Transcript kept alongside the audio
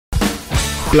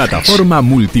Plataforma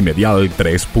Multimedial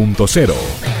 3.0.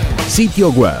 Sitio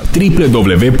web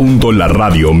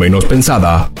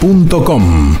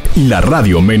www.laradiomeноspensada.com.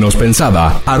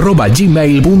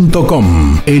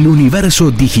 laradiomeноspensada@gmail.com. El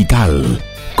universo digital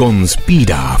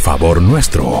conspira a favor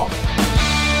nuestro.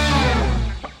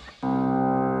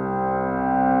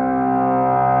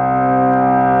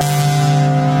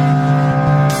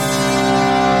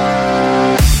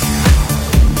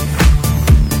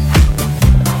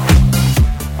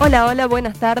 Hola,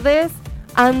 buenas tardes.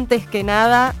 Antes que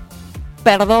nada,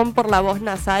 perdón por la voz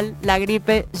nasal, la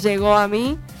gripe llegó a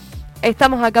mí.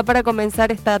 Estamos acá para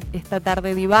comenzar esta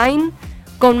tarde Dvine,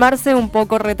 con Marce un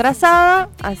poco retrasada,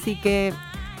 así que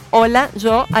hola,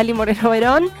 yo, Ali Moreno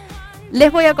Verón,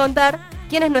 les voy a contar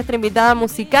quién es nuestra invitada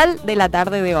musical de la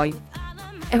tarde de hoy.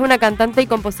 Es una cantante y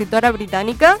compositora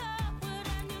británica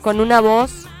con una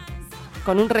voz,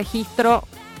 con un registro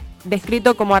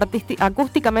descrito como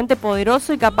acústicamente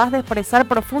poderoso y capaz de expresar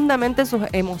profundamente sus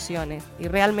emociones. Y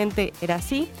realmente era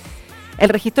así. El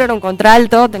registro era un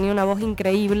contralto, tenía una voz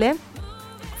increíble.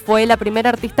 Fue la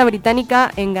primera artista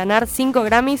británica en ganar 5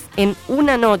 Grammys en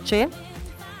una noche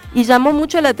y llamó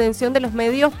mucho la atención de los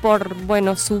medios por,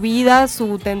 su vida,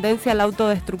 su tendencia a la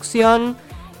autodestrucción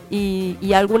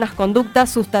y algunas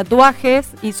conductas, sus tatuajes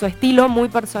y su estilo muy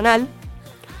personal.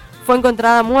 Fue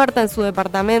encontrada muerta en su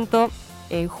departamento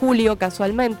en julio,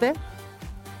 casualmente.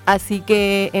 Así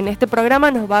que en este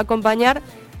programa nos va a acompañar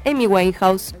Amy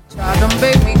Winehouse.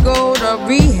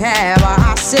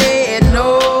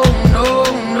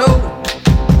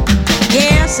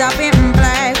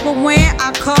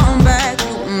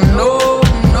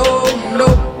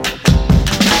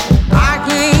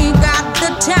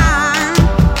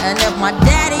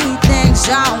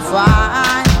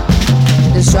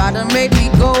 Try to make me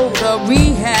go to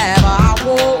rehab. I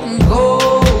won't go.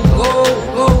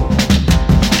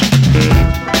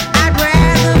 I'd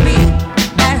rather be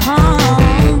at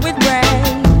home with Ray.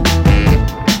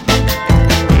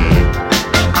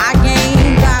 I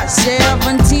ain't got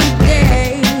 70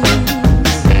 days.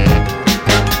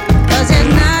 'Cause there's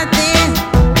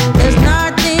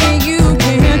nothing you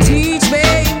can teach me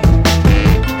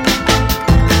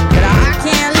that I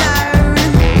can't learn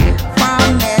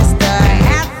from Mr.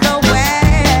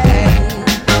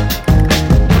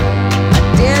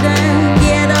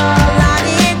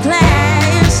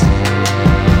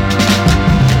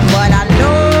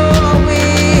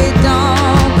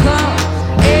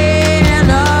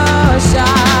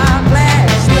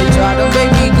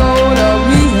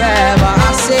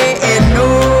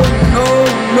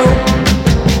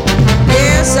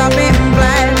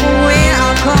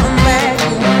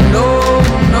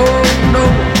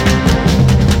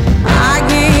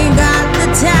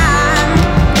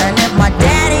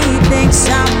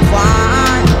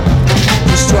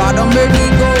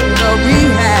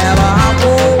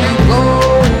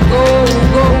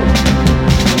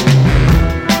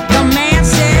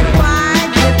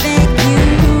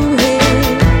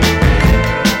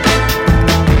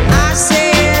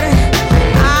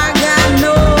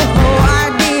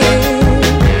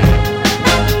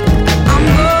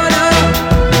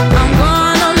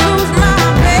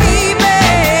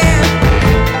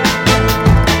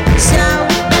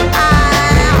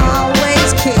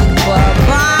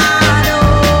 bottle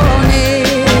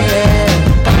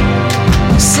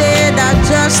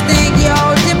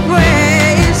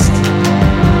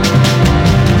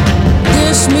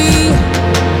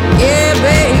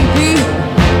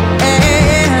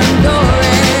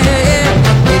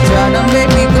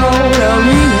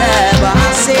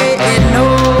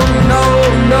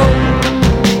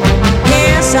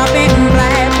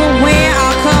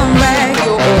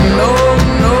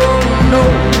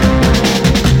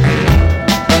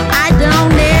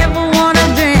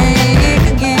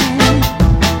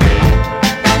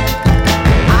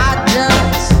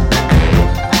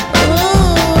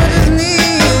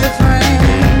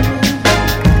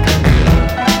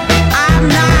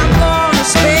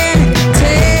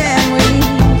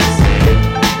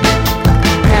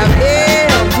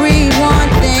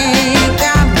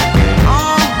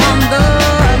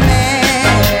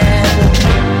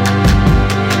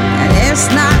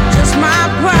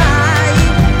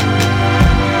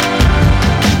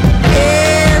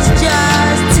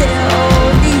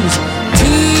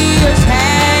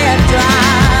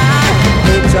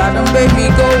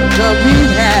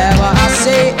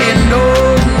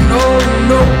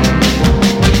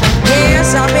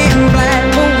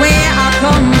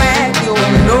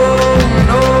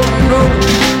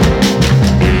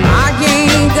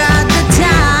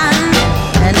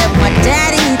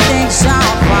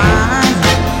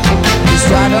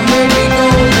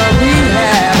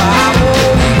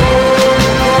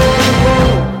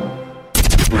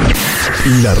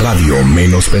La radio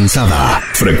menos pensada.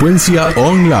 Frecuencia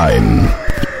online.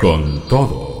 Con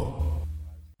todo.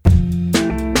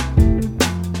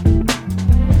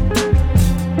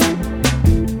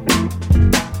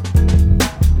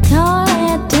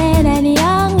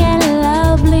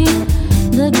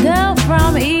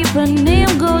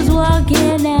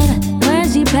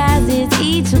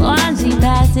 Each one she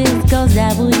passes goes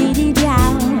down.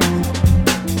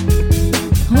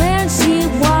 When she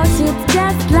walks, it's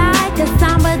just like a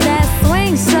samba that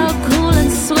swings so cool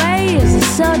and sways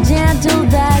so gentle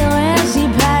that when she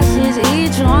passes,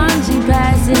 each one she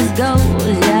passes goes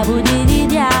down.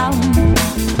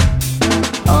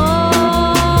 Oh,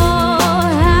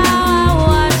 how I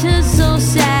watch her so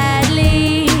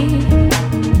sadly.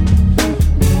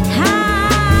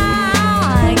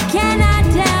 How can I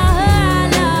tell her I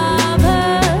love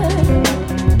her?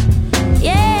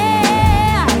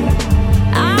 Yeah,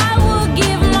 I will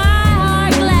give my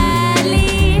heart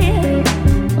gladly.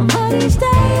 But each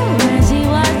day when she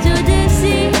walks to the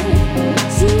sea,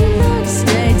 she looks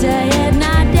straight ahead,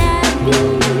 not at me.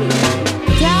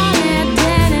 Down and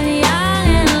tan and young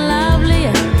and lovely,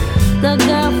 the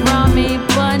girl from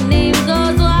Ipanema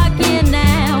goes walking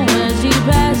down. When she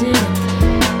passes,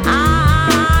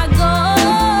 I go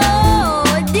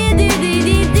do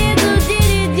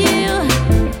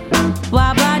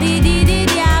wah dee dee dee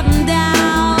down.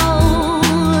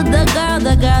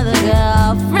 The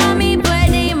girl from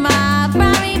Ipanema,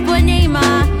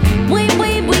 we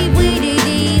dee dee wah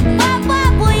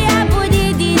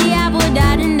dee dee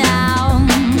da down.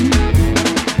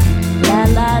 La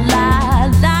la la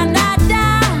da da da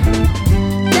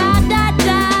da da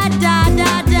da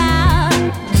da da.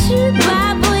 Shoot ba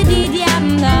dee dee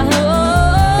da ho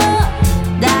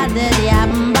da da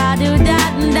ba do da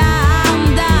da.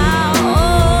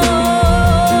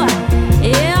 Oh,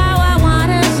 yeah, I want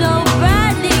her so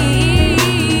badly.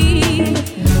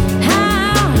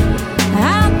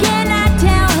 How can I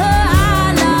tell her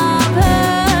I love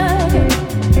her?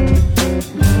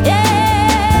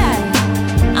 Yeah,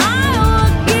 I will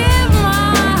give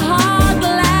my heart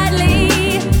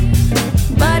gladly.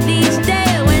 But each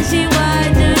day when she was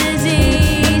to the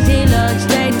sea, she looked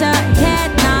straight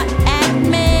ahead, not at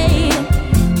me.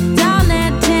 Tall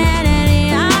and tan and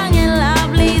young and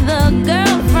lovely, the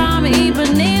girl from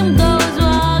Ipanema goes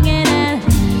walking, and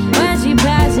when she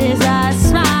passes, I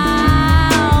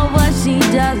smile, but she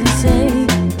doesn't say.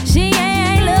 She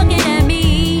ain't looking at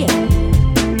me.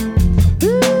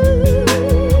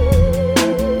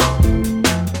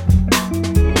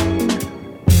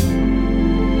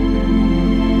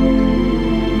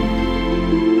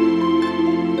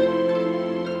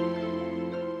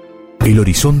 El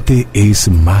horizonte es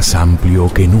más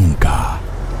amplio que nunca.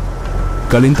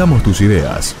 Calentamos tus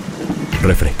ideas,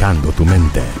 refrescando tu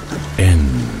mente en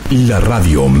la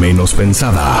radio menos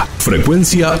pensada.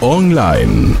 Frecuencia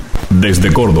online.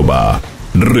 Desde Córdoba,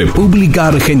 República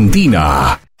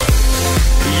Argentina.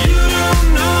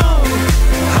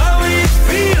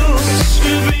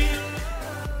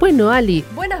 Bueno, Ali,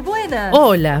 Buenas.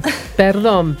 hola.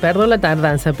 Perdón la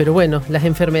tardanza, pero bueno, las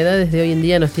enfermedades de hoy en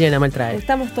día nos tienen a mal traer.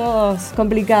 Estamos todos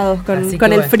complicados Así con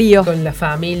que el bueno, frío. con la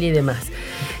familia y demás.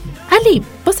 Ali,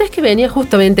 vos sabés que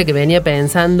venía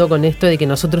pensando con esto de que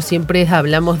nosotros siempre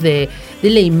hablamos de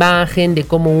la imagen, de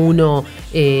cómo uno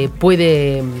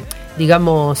puede,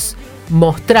 digamos,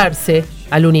 mostrarse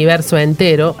al universo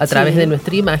entero a través de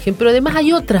nuestra imagen, pero además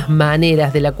hay otras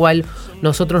maneras de la cual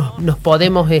nosotros nos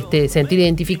podemos sentir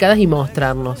identificadas y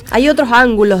mostrarnos. Hay otros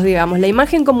ángulos, digamos. La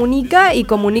imagen comunica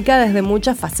desde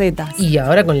muchas facetas. Y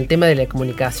ahora con el tema de la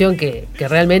comunicación, que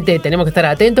realmente tenemos que estar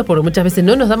atentos porque muchas veces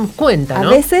no nos damos cuenta, ¿no?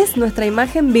 A veces nuestra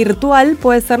imagen virtual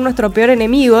puede ser nuestro peor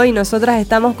enemigo y nosotras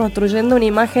estamos construyendo una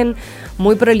imagen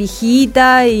muy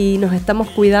prolijita y nos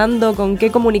estamos cuidando con qué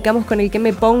comunicamos, con el qué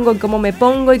me pongo y cómo me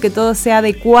pongo y que todo sea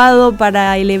adecuado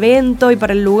para el evento y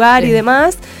para el lugar y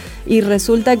demás. Y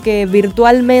resulta que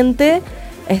virtualmente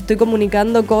estoy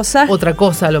comunicando cosas otra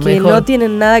cosa a lo que mejor no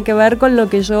tienen nada que ver con lo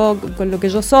que yo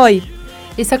soy.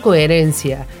 esa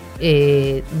coherencia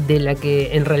de la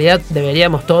que en realidad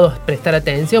deberíamos todos prestar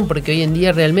atención, porque hoy en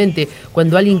día realmente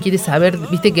cuando alguien quiere saber,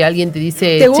 viste que alguien te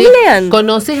dice, ¿te googlean?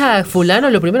 ¿Conoces a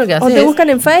fulano? Lo primero que haces O te buscan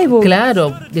en Facebook.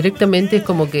 Claro, directamente es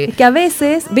como que... Que a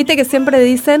veces, viste que siempre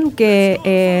dicen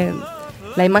que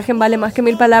la imagen vale más que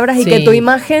 1000 palabras y Sí. que tu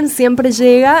imagen siempre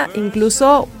llega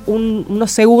incluso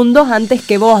unos segundos antes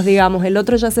que vos, digamos. El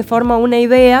otro ya se forma una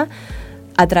idea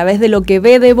a través de lo que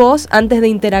ve de vos antes de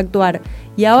interactuar.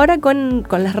 Y ahora con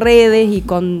las redes y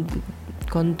con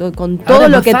todo Ahora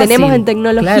es lo más que fácil, tenemos en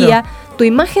tecnología, claro. tu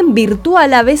imagen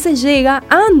virtual a veces llega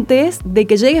antes de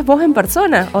que llegues vos en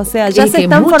persona. O sea, ya Es se que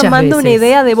están muchas formando una veces.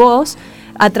 idea de vos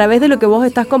a través de lo que vos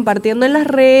estás compartiendo en las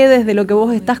redes, de lo que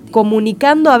vos estás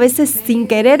comunicando a veces sin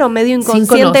querer o medio Sin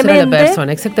conocer inconscientemente. a la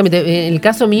persona, exactamente. En el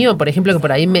caso mío, por ejemplo, que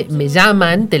por ahí me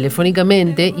llaman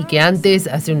telefónicamente y que antes,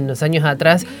 hace unos años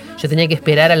atrás, yo tenía que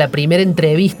esperar a la primera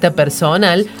entrevista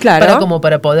personal Claro.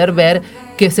 para poder ver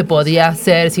qué se podía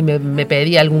hacer, si me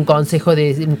pedía algún consejo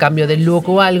de un cambio de look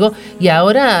o algo. Y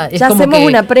ahora es Ya como hacemos que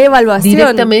una preevaluación.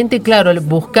 directamente, claro,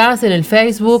 buscás en el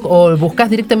Facebook o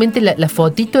buscás directamente la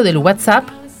fotito del WhatsApp,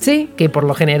 Sí. que por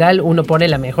lo general uno pone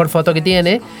la mejor foto que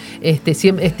tiene.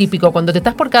 Siempre es típico, cuando te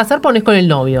estás por casar pones con el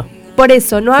novio. Por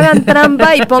eso, no hagan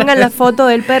trampa y pongan la foto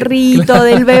del perrito,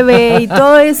 del bebé y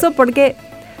todo eso, porque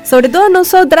sobre todo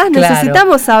nosotras Claro.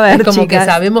 necesitamos saber, Es como chicas,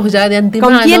 que sabemos ya de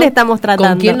antemano ¿con quién estamos tratando?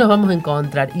 con quién nos vamos a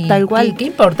encontrar. Y Tal cual. Qué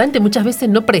importante, muchas veces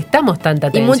no prestamos tanta Y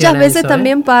atención muchas a veces eso,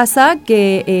 también pasa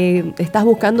que estás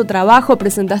buscando trabajo,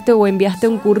 presentaste o enviaste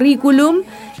un currículum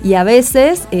y a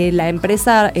veces la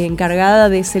empresa encargada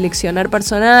de seleccionar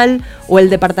personal o el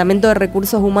departamento de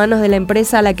recursos humanos de la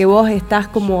empresa a la que vos estás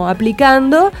como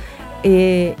aplicando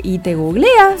y te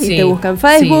googlea y Sí, te busca en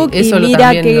Facebook sí, y eso mira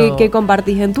también qué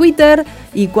compartís en Twitter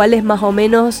y cuál es más o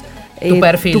menos Tu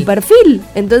perfil. tu perfil.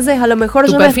 Entonces a lo mejor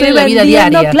Tu yo me perfil estoy en la vida vendiendo,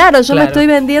 diaria. claro, yo me Claro. estoy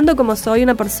vendiendo como soy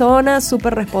una persona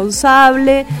súper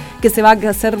responsable, que se va a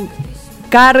hacer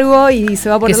cargo y se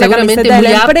va a que poner la seguramente camiseta de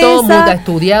muy la apto, muy empresa.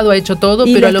 estudiado, ha hecho todo,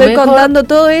 Y pero le a lo estoy mejor contando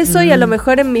todo eso y a lo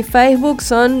mejor en mi Facebook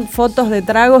son fotos de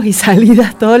tragos y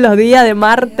salidas todos los días de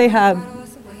martes a...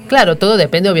 Claro, todo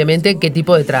depende obviamente qué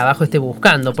tipo de trabajo esté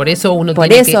buscando. Por eso uno Por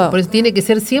tiene eso. tiene que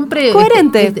ser siempre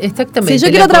Coherente. Exactamente. Si yo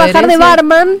quiero la trabajar de coherencia-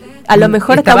 barman, a lo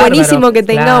mejor Está está bárbaro, buenísimo que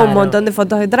tenga claro. un montón de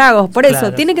fotos de tragos. Por eso,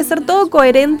 Claro. tiene que ser todo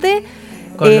coherente.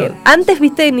 Con lo- Antes,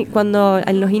 viste, cuando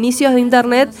en los inicios de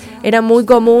internet era muy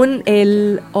común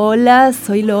el hola,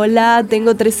 soy Lola,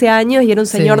 tengo 13 años y era un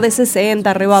Sí. señor de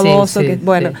 60, re baboso. Sí, sí, que,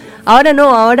 bueno, sí. ahora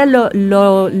no, ahora lo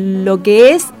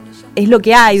que es lo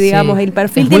que hay, digamos. Sí. El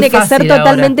perfil Es muy tiene que ser fácil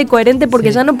totalmente ahora. coherente porque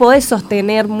Sí. ya no podés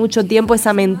sostener mucho tiempo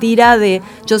esa mentira de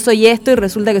yo soy esto y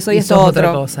resulta que soy y esto sos otro.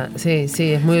 otra cosa. Sí,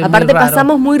 sí, es muy Aparte muy raro.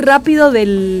 pasamos muy rápido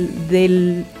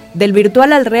del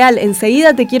virtual al real.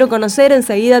 Enseguida te quiero conocer,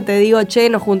 enseguida te digo, che,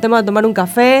 nos juntemos a tomar un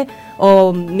café,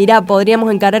 o mirá,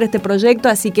 podríamos encarar este proyecto,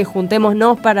 así que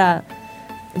juntémonos para...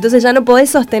 Entonces ya no podés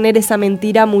sostener esa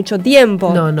mentira mucho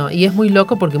tiempo. No, y es muy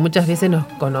loco porque muchas veces nos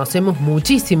conocemos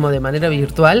muchísimo de manera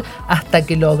virtual hasta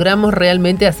que logramos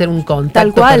realmente hacer un Tal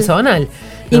contacto cual. personal,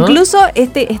 ¿no? Incluso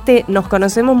nos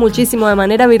conocemos muchísimo de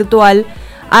manera virtual,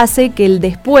 hace que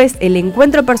el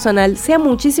encuentro personal sea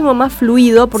muchísimo más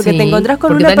fluido porque Sí, te encontrás con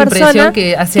porque una da la impresión persona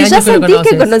que hace ya años que lo sentís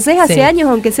que conoces. conocés hace Sí. años,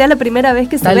 aunque sea la primera vez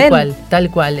que se ven. Tal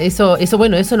cual. Eso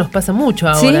bueno, eso nos pasa mucho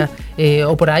ahora. ¿Sí?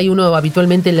 O por ahí uno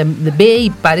habitualmente ve y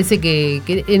parece que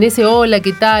en ese hola,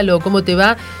 ¿qué tal? O ¿cómo te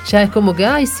va? Ya es como que,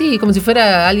 ay, sí, como si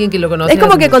fuera alguien que lo conoce. Es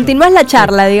como que continuás la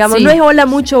charla, digamos, Sí. no es hola,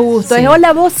 mucho gusto, Sí. es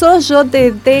hola, vos sos, yo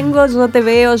te tengo, yo te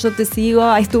veo, yo te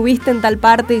sigo, estuviste en tal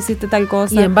parte, hiciste tal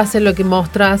cosa. Y en base a lo que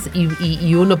mostras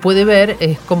y uno puede ver,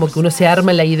 es como que uno se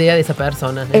arma la idea de esa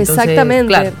persona. Entonces, Exactamente.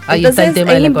 claro, ahí Entonces está el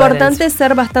tema de es la importante coherencia.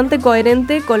 ser bastante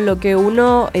coherente con lo que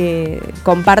uno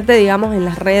comparte, digamos, en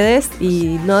las redes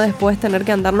y no después tener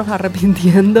que andarnos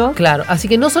arrepintiendo. Claro, así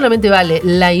que no solamente vale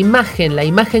la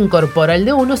imagen corporal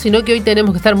de uno, sino que hoy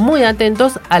tenemos que estar muy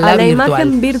atentos a la virtual.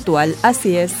 imagen virtual,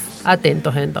 así es.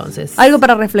 Atentos entonces. Algo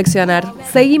para reflexionar.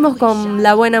 Seguimos con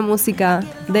la buena música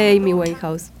de Amy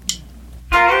Winehouse.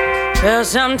 Well,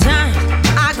 sometimes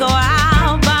I go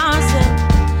out by myself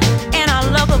and I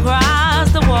look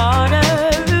across the water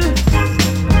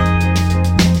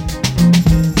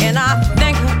and I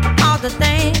think of all the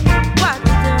things what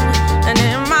you're doing, and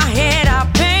in my head I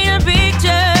paint a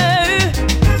picture.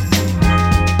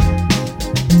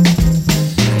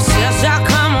 Since I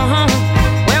come home,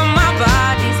 well my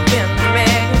body's been a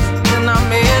mess, and I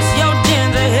miss your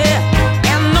ginger hair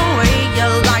and the way you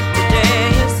like to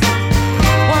dance.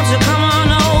 Won't you come on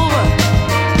over?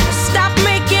 Stop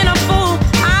making a fool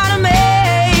out of me.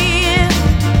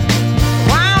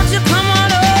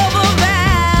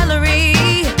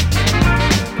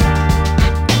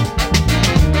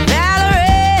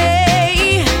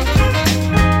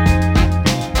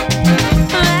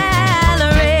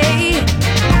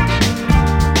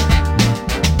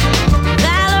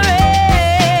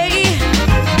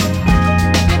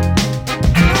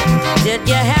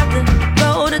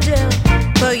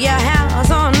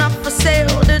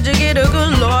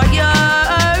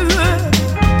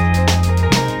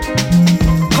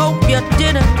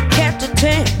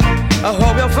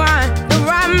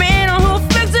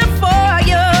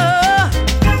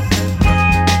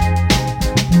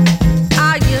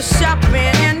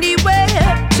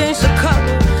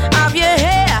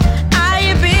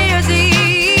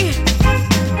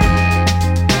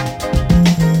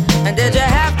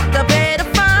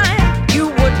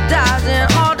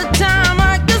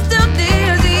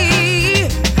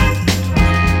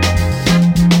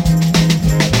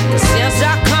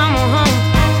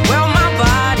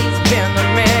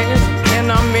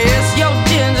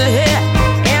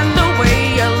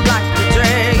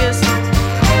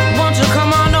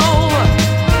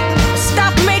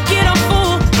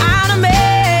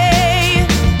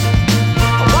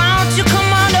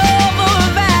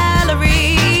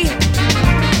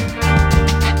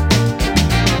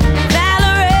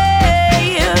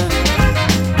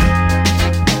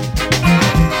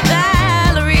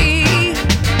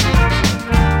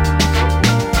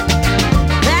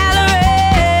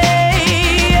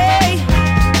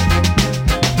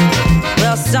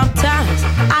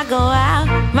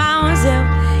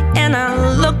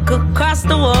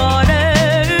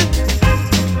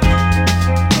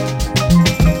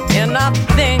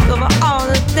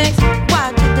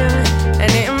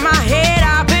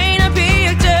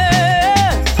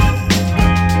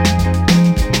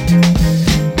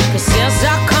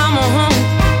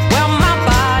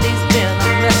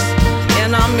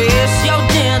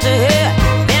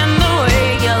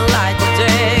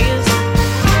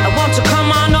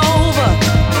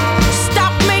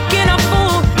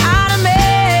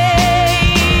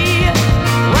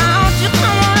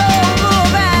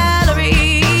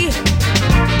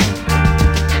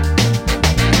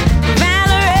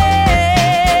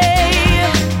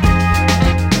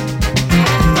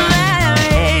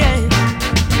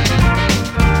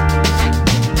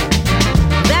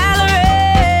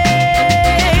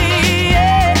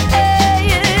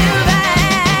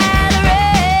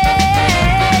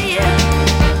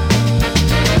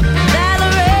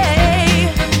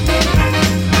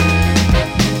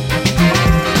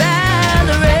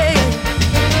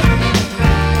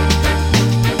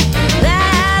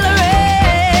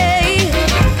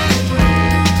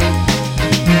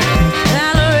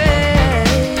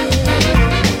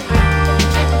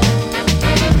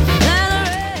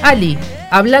 Ali,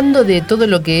 hablando de todo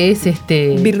lo que es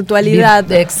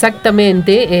virtualidad.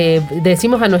 Exactamente,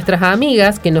 decimos a nuestras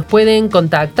amigas que nos pueden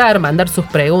contactar, mandar sus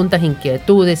preguntas,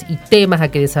 inquietudes y temas a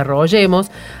que desarrollemos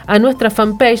a nuestra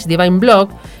fanpage Dvine Blog.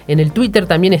 En el Twitter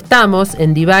también estamos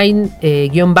en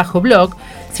Dvine-blog,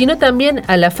 sino también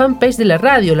a la fanpage de la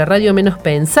radio menos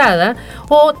pensada,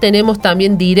 o tenemos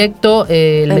también directo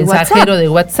el mensajero de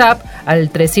WhatsApp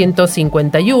al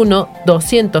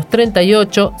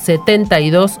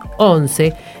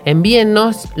 351-238-7211.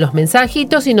 Envíennos los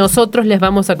mensajitos y nosotros les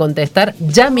vamos a contestar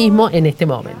ya mismo en este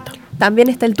momento. También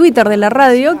está el Twitter de la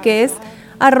radio, que es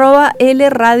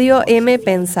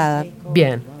 @LRadioMPensada.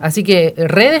 Bien, así que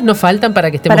redes nos faltan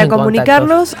para que estemos para en contacto. Para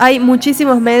comunicarnos hay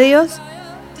muchísimos medios,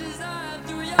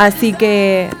 así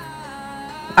que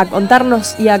a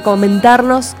contarnos y a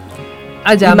comentarnos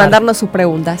y mandarnos sus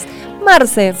preguntas.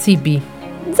 Marce, Sipi,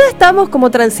 ya estamos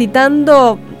como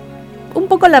transitando un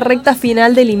poco la recta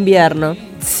final del invierno.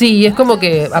 Sí, es como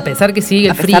que a pesar que sigue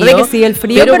el frío. A pesar de que sigue el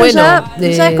frío, pero bueno,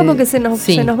 ya es como que se nos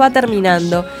va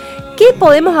terminando. ¿Qué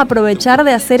podemos aprovechar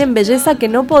de hacer en belleza que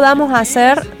no podamos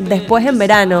hacer después en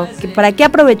verano? ¿Para qué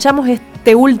aprovechamos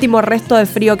este último resto de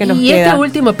frío que nos queda? Y esta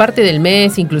última parte del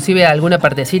mes, inclusive alguna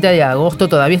partecita de agosto,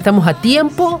 todavía estamos a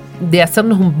tiempo de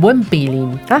hacernos un buen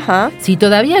peeling. Ajá. Si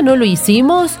todavía no lo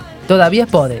hicimos, todavía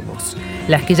podemos.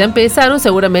 Las que ya empezaron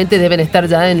seguramente deben estar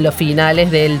ya en los finales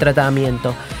del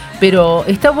tratamiento. Pero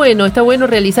está bueno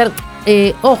realizar...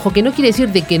 ojo, que no quiere decir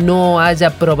de que no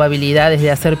haya probabilidades de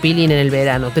hacer peeling en el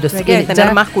verano, pero sí hay que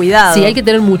tener más cuidado. Sí, hay que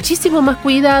tener muchísimo más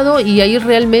cuidado, y ahí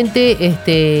realmente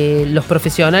los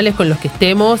profesionales con los que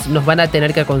estemos nos van a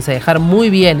tener que aconsejar muy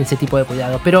bien ese tipo de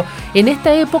cuidado. Pero en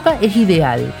esta época es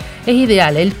ideal.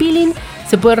 El peeling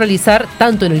se puede realizar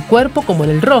tanto en el cuerpo como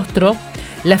en el rostro.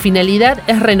 La finalidad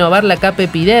es renovar la capa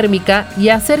epidérmica y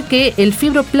hacer que el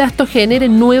fibroplasto genere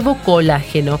nuevo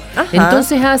colágeno. Ajá.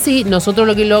 Entonces así nosotros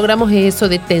lo que logramos es eso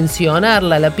de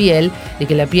tensionarla la piel, de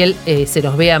que la piel se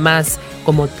nos vea más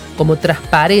como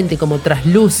transparente, como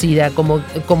traslúcida, como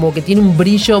que tiene un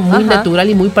brillo muy natural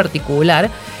y muy particular.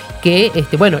 Que,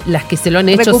 las que se lo han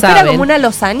hecho recupera saben. Como una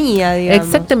lozanía, digamos.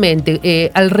 Exactamente.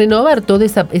 Al renovar toda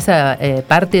esa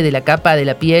parte de la capa de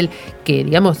la piel, que,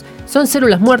 digamos, son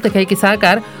células muertas que hay que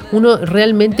sacar, uno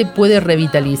realmente puede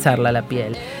revitalizarla la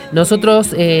piel.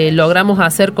 Nosotros logramos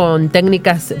hacer con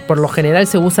técnicas, por lo general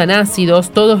se usan ácidos,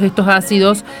 todos estos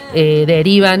ácidos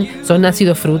son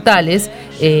ácidos frutales,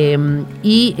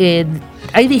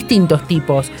 hay distintos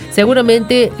tipos.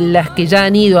 Seguramente las que ya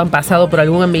han pasado por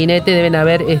algún gabinete deben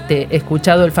haber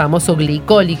escuchado el famoso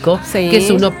glicólico, sí, que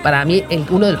es para mí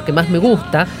uno de los que más me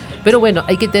gusta. Pero bueno,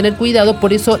 hay que tener cuidado,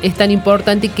 por eso es tan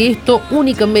importante que esto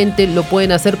únicamente lo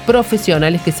pueden hacer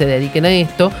profesionales que se dediquen a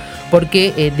esto,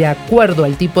 porque de acuerdo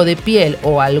al tipo de piel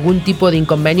o algún tipo de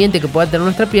inconveniente que pueda tener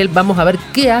nuestra piel, vamos a ver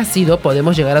qué ácido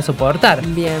podemos llegar a soportar.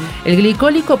 Bien. El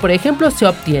glicólico, por ejemplo, se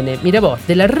obtiene, mira vos,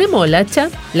 de la remolacha,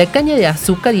 la caña de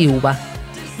azúcar y uva.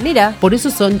 Mira. Por eso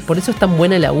es tan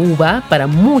buena la uva para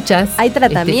muchas. Hay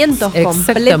tratamientos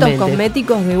completos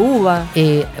cosméticos de uva.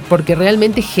 Porque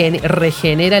realmente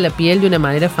regenera la piel de una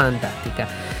manera fantástica.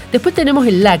 Después tenemos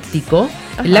el láctico.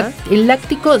 El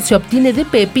láctico se obtiene de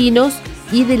pepinos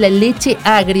y de la leche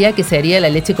agria, que sería la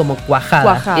leche como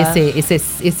cuajada. Ese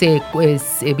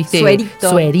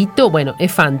suerito, bueno,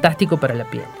 es fantástico para la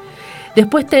piel.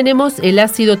 Después tenemos el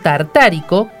ácido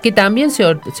tartárico, que también se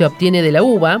obtiene de la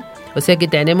uva. O sea que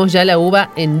tenemos ya la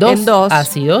uva en dos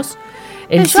ácidos.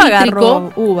 El Yo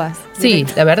agarro uvas. Sí,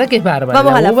 la verdad que es bárbara.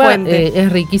 Vamos la a la uva fuente. Es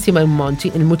riquísima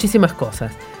en muchísimas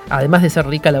cosas, además de ser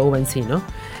rica la uva en sí, ¿no?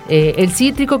 El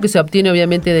cítrico, que se obtiene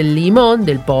obviamente del limón,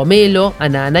 del pomelo,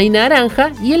 ananá y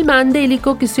naranja, y el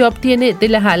mandélico, que se obtiene de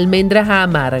las almendras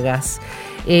amargas.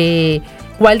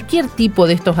 Cualquier tipo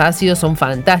de estos ácidos son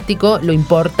fantásticos. Lo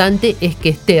importante es que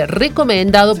esté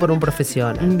recomendado por un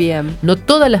profesional. Bien. No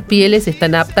todas las pieles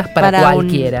están aptas para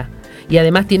cualquiera. Y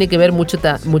además tiene que ver mucho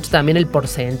también el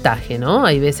porcentaje, ¿no?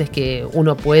 Hay veces que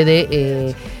uno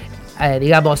puede,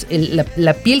 digamos,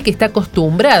 la piel que está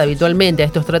acostumbrada habitualmente a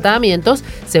estos tratamientos,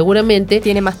 seguramente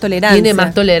tiene más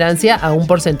tolerancia a un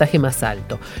porcentaje más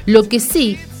alto. Lo que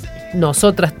sí,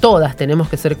 nosotras todas tenemos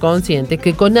que ser conscientes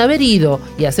que con haber ido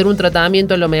y hacer un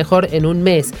tratamiento a lo mejor en un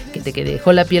mes que te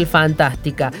dejó la piel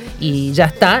fantástica y ya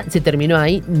está, se terminó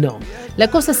ahí, no. La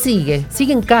cosa sigue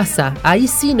en casa. Ahí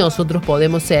sí nosotros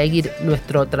podemos seguir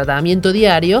nuestro tratamiento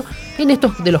diario en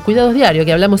estos de los cuidados diarios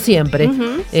que hablamos siempre,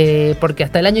 porque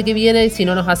hasta el año que viene, si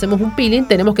no nos hacemos un peeling,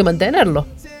 tenemos que mantenerlo.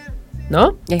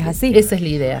 ¿no? Es así. Esa es la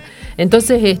idea.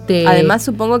 Entonces, además,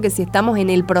 supongo que si estamos en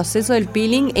el proceso del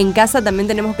peeling, en casa también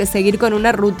tenemos que seguir con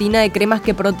una rutina de cremas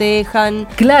que protejan.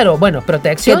 Claro, bueno,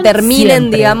 protección que terminen,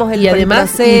 siempre. digamos, el y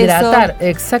además proceso. hidratar,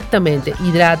 exactamente,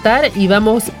 hidratar, y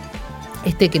vamos,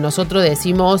 que nosotros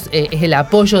decimos es el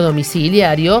apoyo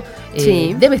domiciliario,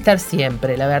 Sí. debe estar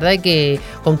siempre. La verdad que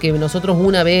con que nosotros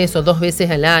una vez o 2 veces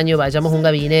al año vayamos a un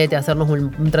gabinete a hacernos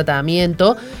un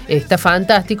tratamiento, está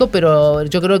fantástico, pero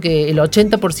yo creo que el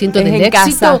 80% Es del en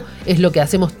éxito casa. es lo que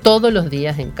hacemos todos los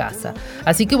días en casa.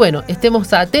 Así que bueno,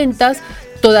 estemos atentas.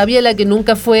 Todavía la que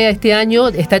nunca fue este año,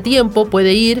 está a tiempo,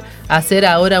 puede ir a hacer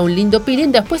ahora un lindo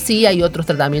peeling. Después sí hay otros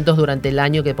tratamientos durante el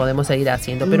año que podemos seguir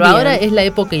haciendo. Pero Bien. ahora es la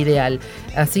época ideal.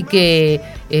 Así que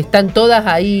están todas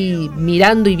ahí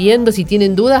mirando y viendo. Si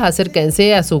tienen dudas,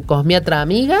 acérquense a su cosmiatra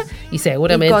amiga y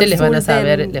seguramente Y les van a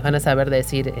consulten. saber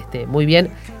decir muy bien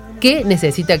qué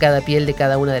necesita cada piel de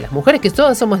cada una de las mujeres, que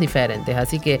todas somos diferentes.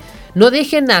 Así que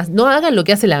no hagan lo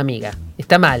que hace la amiga.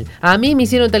 Está mal. A mí me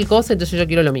hicieron tal cosa, entonces yo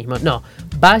quiero lo mismo. No,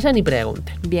 vayan y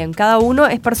pregunten. Bien, cada uno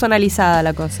es personalizada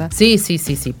la cosa. Sí,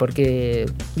 porque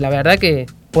la verdad que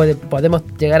podemos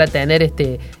llegar a tener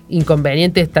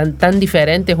inconvenientes tan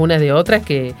diferentes unas de otras,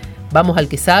 que vamos al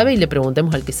que sabe y le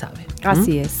preguntemos al que sabe.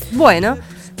 Así es. Bueno,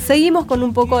 seguimos con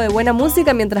un poco de buena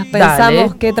música mientras pensamos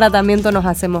Dale. qué tratamiento nos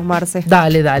hacemos, Marce.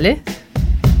 Dale.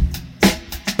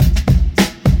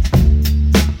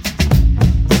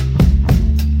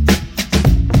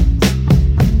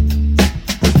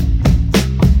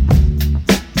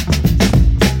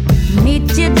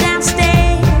 Meet you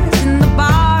downstairs in the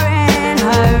bar and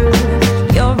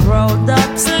her. Your rolled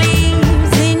up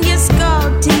sleeves in your skull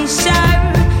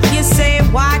t-shirt. You say,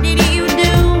 what did you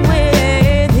do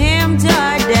with him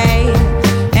today?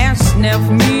 And sniff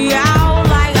me out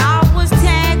like I was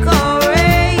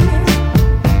Tanqueray.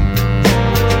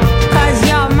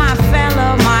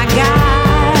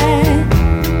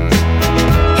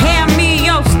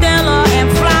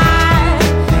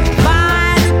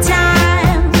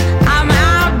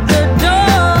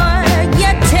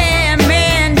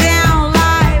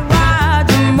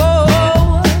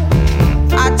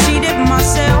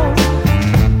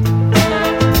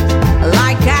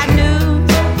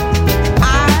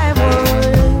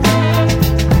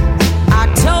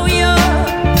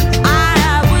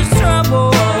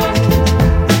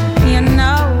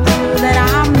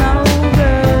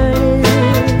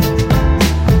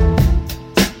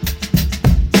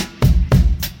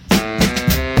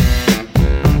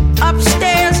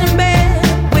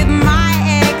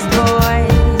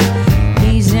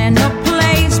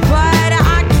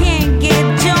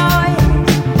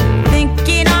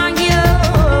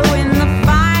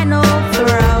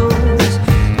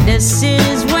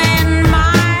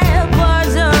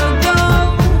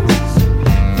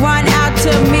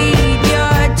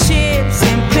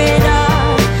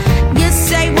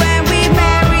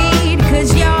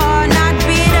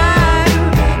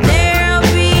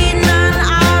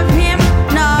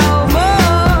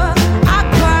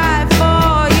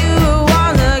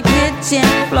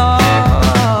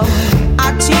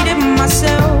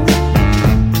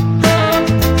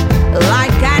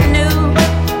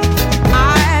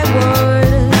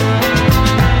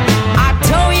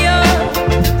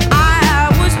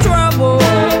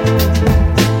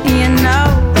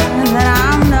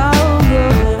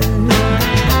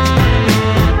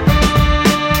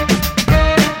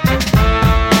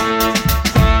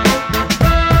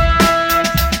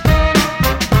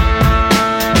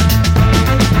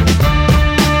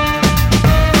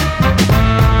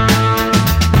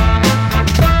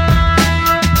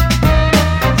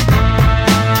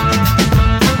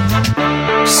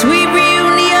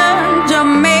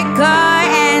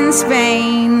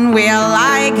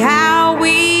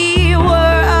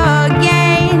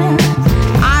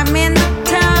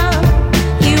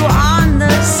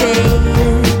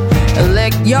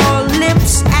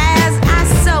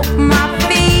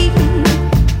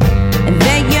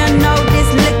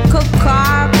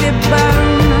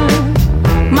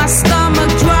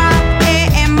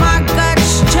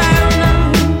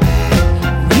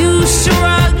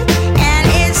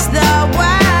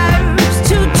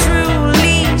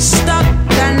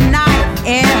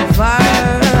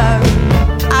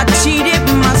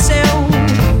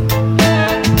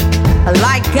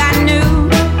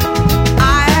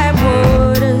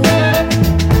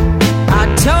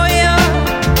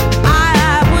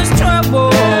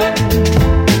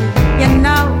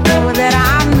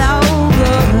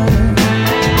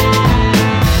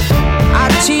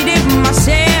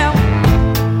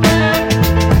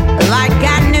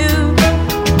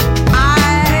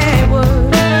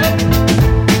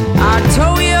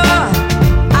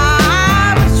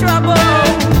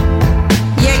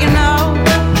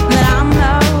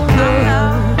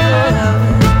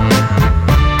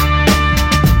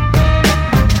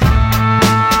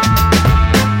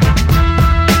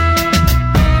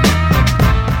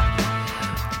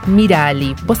 Mira,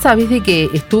 Ali, vos sabés de que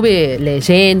estuve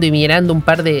leyendo y mirando un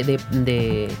par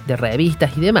de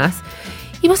revistas y demás,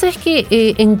 y vos sabés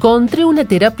que encontré una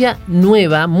terapia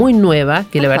nueva, muy nueva,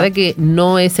 que la verdad que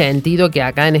no he sentido que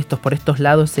acá por estos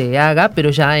lados se haga, pero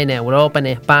ya en Europa, en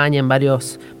España, en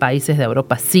varios países de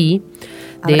Europa sí.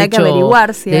 Habrá que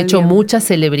averiguar si de hecho, muchas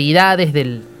celebridades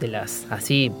de las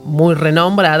así muy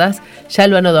renombradas ya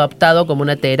lo han adoptado como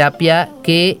una terapia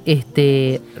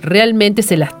que realmente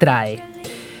se las trae.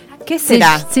 ¿Qué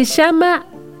será? Se llama,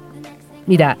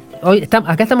 mira,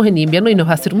 acá estamos en invierno y nos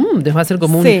va a hacer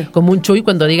como un chuy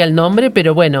cuando diga el nombre,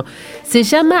 pero bueno, se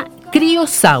llama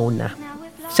criosauna.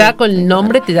 Ya con el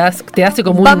nombre te hace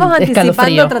como un escalofrío. Vamos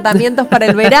anticipando tratamientos para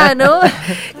el verano.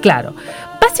 Claro,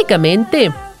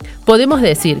 básicamente podemos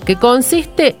decir que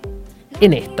consiste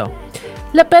en esto.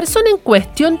 La persona en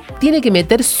cuestión tiene que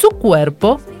meter su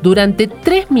cuerpo durante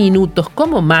 3 minutos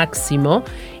como máximo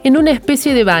en una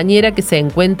especie de bañera que se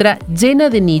encuentra llena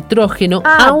de nitrógeno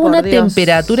a una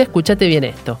temperatura, escúchate bien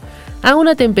esto, a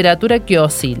una temperatura que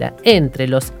oscila entre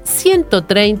los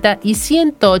 130 y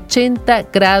 180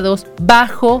 grados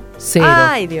bajo cero.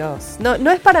 Ay, Dios.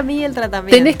 No es para mí el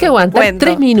tratamiento. Tenés que aguantar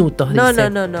 3 minutos, dice.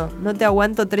 No te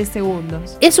aguanto 3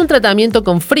 segundos. Es un tratamiento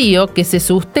con frío que se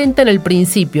sustenta en el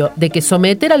principio de que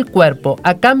someter al cuerpo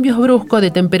a cambios bruscos de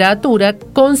temperatura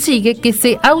consigue que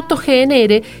se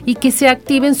autogenere y que se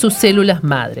activen sus células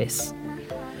madres.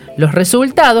 Los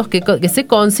resultados que se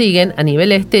consiguen a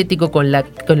nivel estético con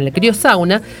el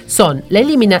criosauna son la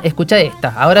escucha esta,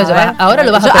 ahora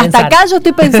lo vas a pensar. Hasta acá yo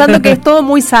estoy pensando que es todo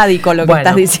muy sádico lo que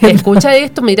estás diciendo. Escucha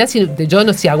esto, mirá,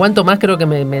 si aguanto más creo que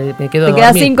me quedo dormido. Te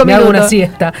quedas 5 minutos. Me hago una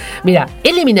siesta. Mira,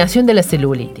 eliminación de la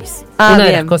celulitis, una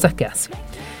de las cosas que hace.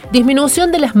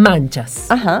 Disminución de las manchas.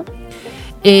 Ajá.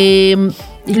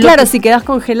 Claro, si quedas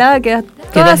congelada, quedas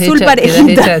azul hecha, parejita.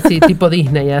 Quedas hecha así, tipo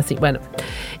Disney, así. Bueno,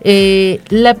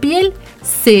 la piel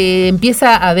se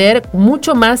empieza a ver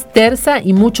mucho más tersa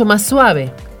y mucho más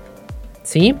suave.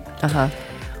 ¿Sí? Ajá.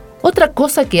 Otra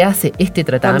cosa que hace este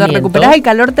tratamiento... Cuando recuperas el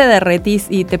calor te derretís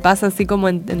y te pasa así como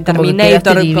en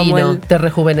Terminator. Divino, te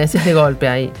rejuveneces de golpe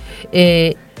ahí.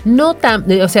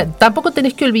 Tampoco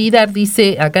tenés que olvidar,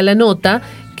 dice acá la nota,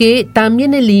 que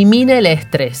también elimina el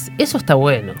estrés. Eso está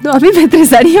bueno. No, a mí me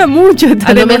estresaría mucho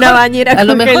estar en una bañera congelada.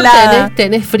 A lo mejor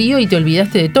tenés frío y te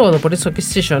olvidaste de todo, por eso, qué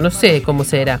sé yo, no sé cómo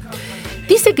será.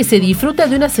 Dice que se disfruta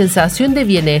de una sensación de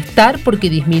bienestar porque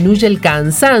disminuye el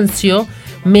cansancio,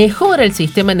 mejora el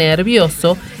sistema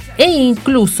nervioso e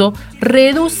incluso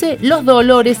reduce los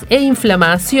dolores e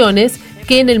inflamaciones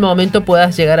que en el momento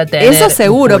puedas llegar a tener. Eso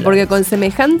seguro, porque con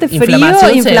semejante frío,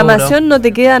 inflamación no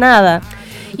te queda nada.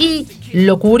 Y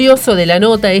lo curioso de la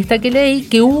nota esta que leí,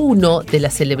 que uno de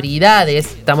las celebridades,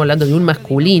 estamos hablando de un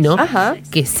masculino,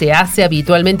 que se hace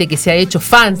habitualmente, que se ha hecho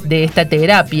fans de esta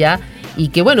terapia, y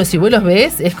que bueno, si vos los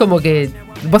ves, es como que,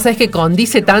 vos sabés que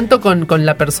condice tanto con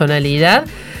la personalidad.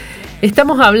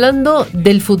 Estamos hablando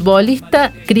del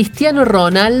futbolista Cristiano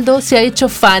Ronaldo, se ha hecho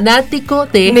fanático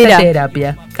de esta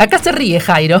terapia. Acá se ríe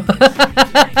Jairo.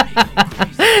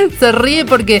 Se ríe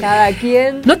porque... Cada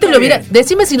quien... No te lo mira,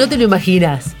 decime si no te lo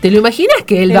imaginas. ¿Te lo imaginas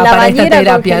que él va para esta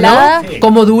terapia, congelada, no?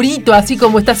 Como durito, así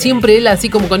como está siempre él, así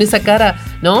como con esa cara,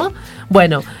 ¿no?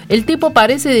 Bueno, el tipo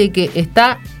parece de que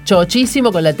está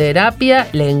chochísimo con la terapia,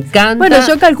 le encanta. Bueno,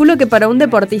 yo calculo que para un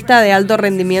deportista de alto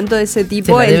rendimiento de ese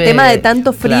tipo, el tema de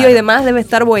tanto frío y demás debe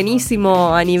estar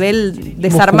buenísimo a nivel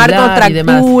desarmar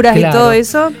contracturas y todo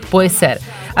eso. Puede ser.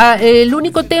 El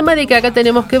único tema de que acá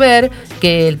tenemos que ver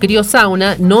que el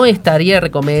criosauna no estaría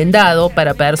recomendado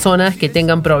para personas que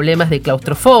tengan problemas de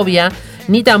claustrofobia,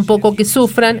 ni tampoco que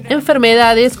sufran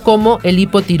enfermedades como el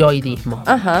hipotiroidismo.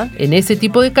 Ajá. En ese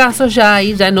tipo de casos ya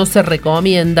no se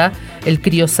recomienda el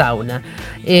criosauna.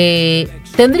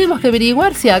 Tendríamos que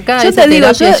averiguar si acá yo te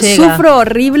digo, yo sufro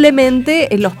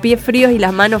horriblemente en los pies fríos y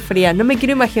las manos frías. No me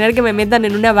quiero imaginar que me metan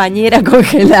en una bañera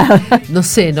congelada. No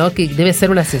sé, ¿no? Que debe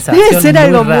ser una sensación debe ser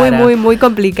algo rara. muy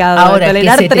complicado. Ahora,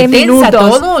 tolerar que se 3 te tensa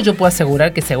minutos. todo, yo puedo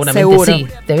asegurar que seguramente sí.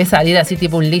 Te ves salir así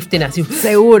tipo un lifting así.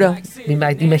 Seguro.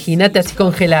 Imagínate así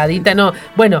congeladita, no.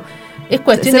 Bueno, es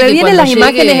cuestión de que se me vienen las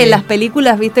imágenes en las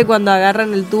películas, ¿viste? Cuando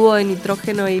agarran el tubo de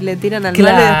nitrógeno y le tiran al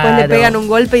mar y después le pegan un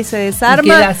golpe y se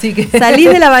desarma. Así que... Salís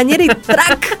de la bañera y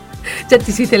 ¡trac! Ya te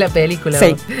hiciste la película.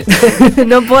 Sí.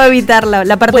 No puedo evitar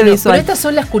la parte visual. Pero estas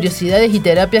son las curiosidades y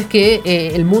terapias que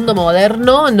el mundo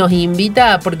moderno nos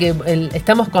invita, porque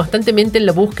estamos constantemente en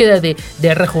la búsqueda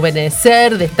de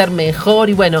rejuvenecer, de estar mejor,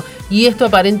 y esto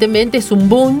aparentemente es un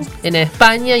boom en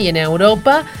España y en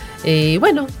Europa.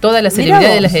 Todas las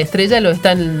celebridades de las estrellas lo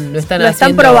están haciendo. Lo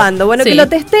están probando. Bueno, sí. Que lo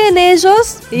testeen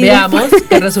ellos. Y veamos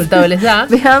qué resultado les da.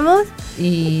 Veamos.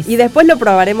 Y después lo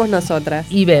probaremos nosotras.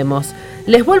 Y vemos.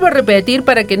 Les vuelvo a repetir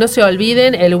para que no se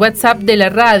olviden el WhatsApp de la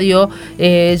radio.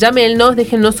 Llámenos,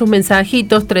 déjennos sus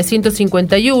mensajitos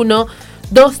 351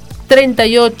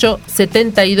 238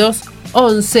 72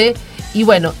 11. Y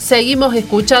bueno, seguimos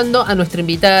escuchando a nuestra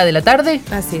invitada de la tarde.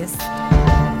 Así es.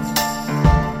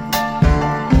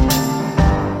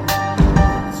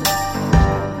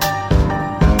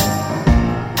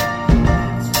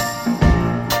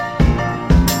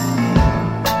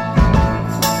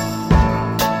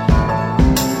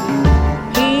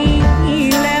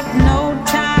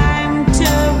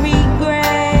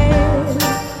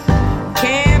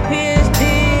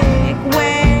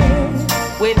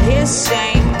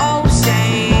 Same old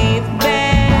same bed.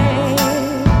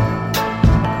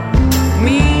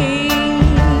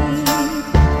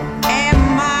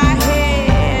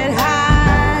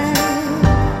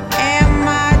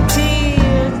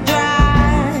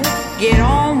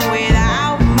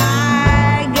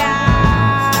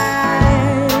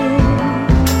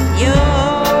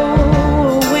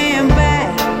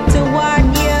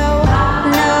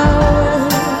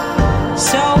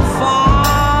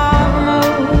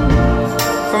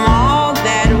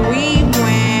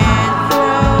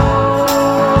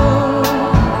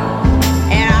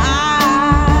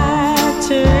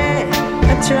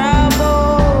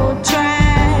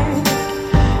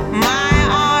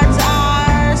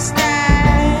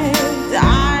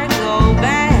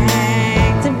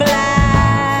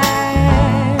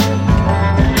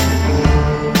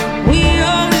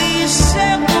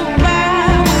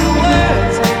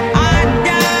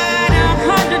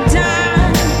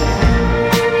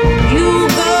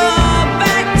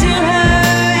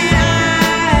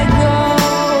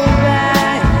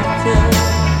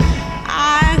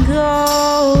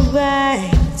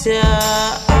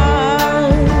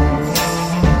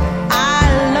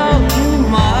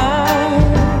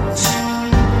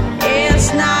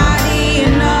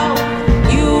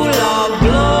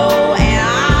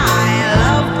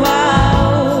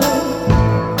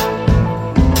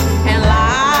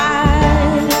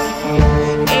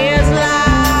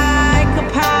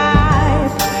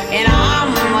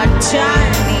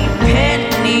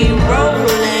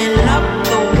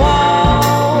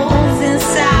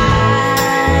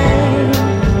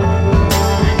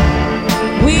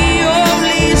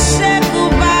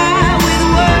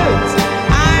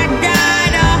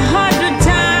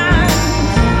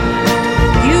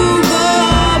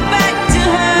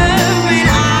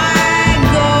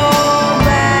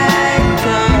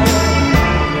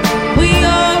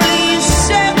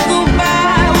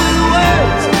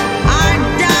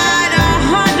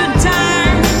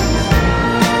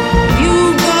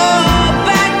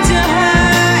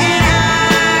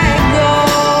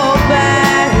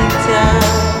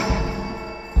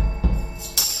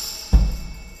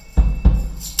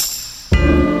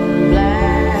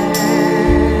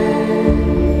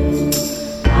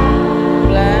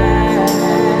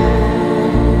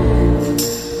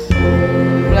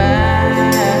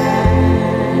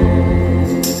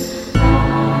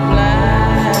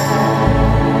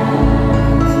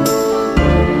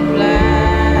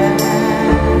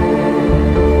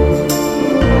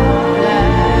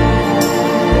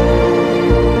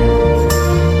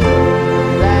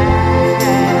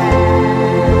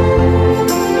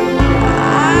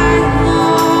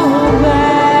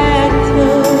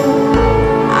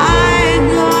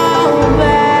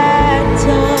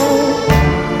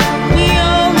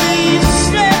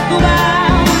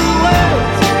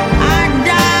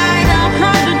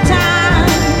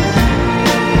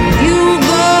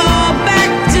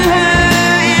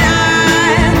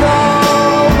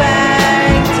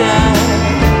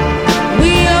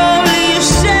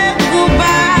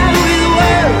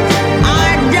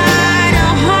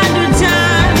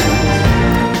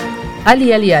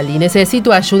 Ali,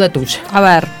 necesito ayuda tuya. A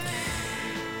ver.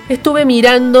 Estuve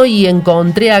mirando y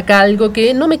encontré acá algo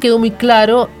que no me quedó muy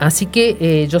claro, así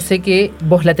que yo sé que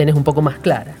vos la tenés un poco más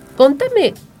clara.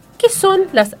 Contame, ¿qué son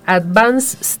las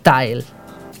Advanced Style?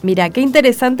 Mira, qué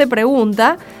interesante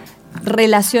pregunta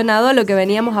relacionado a lo que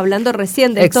veníamos hablando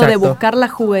recién, de Exacto. esto de buscar la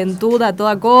juventud a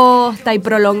toda costa y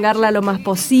prolongarla lo más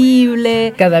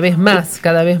posible. Cada vez más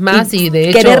y de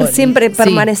hecho... Querer siempre,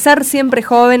 permanecer siempre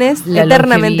jóvenes, la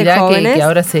eternamente longevidad jóvenes. que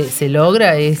ahora se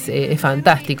logra es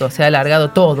fantástico, se ha alargado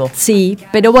todo. Sí,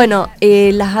 pero bueno,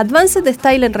 las Advanced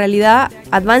Style en realidad,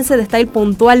 Advanced Style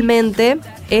puntualmente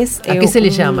es... ¿A qué se le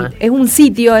llama? Es un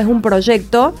sitio, es un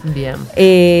proyecto. Bien.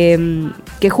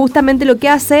 Que justamente lo que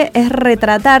hace es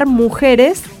retratar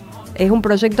mujeres Es un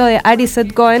proyecto de Ari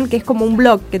Seth Cohen, que es como un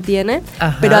blog que tiene.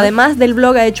 Ajá. Pero además del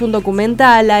blog ha hecho un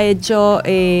documental, ha hecho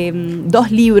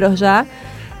 2 libros ya.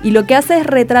 Y lo que hace es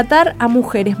retratar a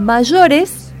mujeres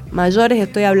mayores,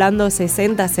 estoy hablando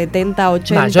 60, 70,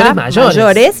 80,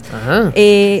 mayores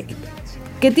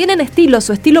que tienen estilo,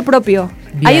 su estilo propio.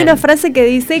 Bien. Hay una frase que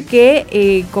dice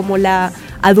que como la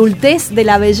adultez de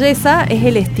la belleza es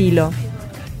el estilo.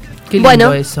 Qué lindo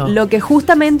bueno, eso. Lo que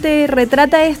justamente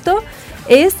retrata esto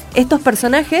es estos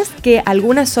personajes que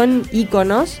algunas son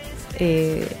íconos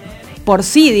por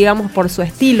sí, digamos, por su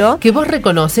estilo. Que vos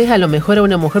reconoces a lo mejor a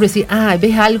una mujer y decís,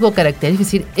 ves algo característico,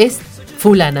 es decir, es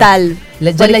fulana. Tal.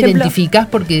 Ya la identificás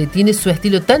porque tiene su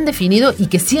estilo tan definido y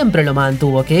que siempre lo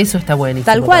mantuvo, que eso está buenísimo.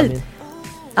 Tal cual. También.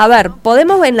 A ver,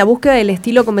 podemos en la búsqueda del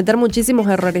estilo cometer muchísimos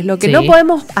errores. Lo que Sí. no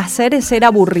podemos hacer es ser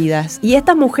aburridas. Y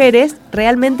estas mujeres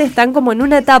realmente están como en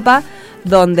una etapa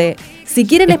donde si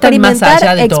quieren Están más experimentar,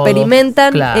 allá de todo.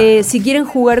 experimentan. Claro. Si quieren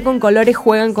jugar con colores,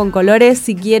 juegan con colores.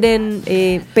 Si quieren,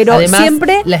 pero Además,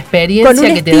 siempre la experiencia con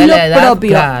un que te da estilo la edad, propio.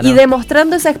 claro. Y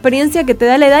demostrando esa experiencia que te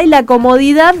da la edad y la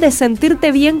comodidad de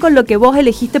sentirte bien con lo que vos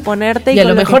elegiste ponerte. Y a con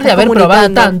lo que mejor de estás haber probado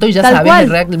comunicando. tanto y ya Tal sabes cual.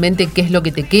 realmente qué es lo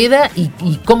que te queda y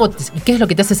qué es lo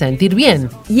que te hace sentir bien.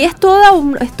 Y es toda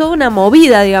una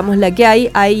movida, digamos, la que hay.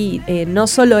 Hay no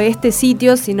solo este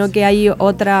sitio, sino que hay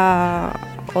otra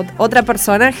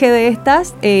personaje de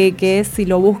estas, que es, si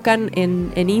lo buscan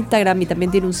en Instagram, y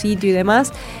también tiene un sitio y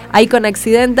demás, Icon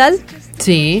Accidental.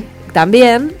 Sí.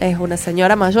 También es una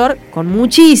señora mayor con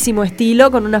muchísimo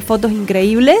estilo, con unas fotos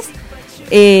increíbles.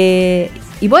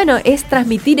 Y bueno, es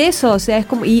transmitir eso, o sea, es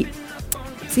como... Y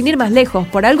sin ir más lejos,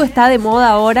 por algo está de moda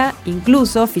ahora,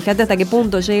 incluso, fíjate hasta qué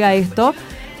punto llega esto,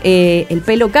 el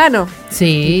pelo cano,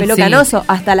 Sí, el pelo sí. canoso.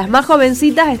 Hasta las más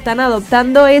jovencitas están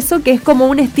adoptando eso, que es como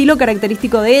un estilo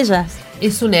característico de ellas.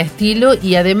 Es un estilo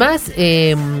y además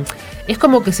es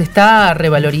como que se está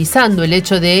revalorizando el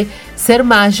hecho de ser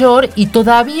mayor y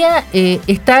todavía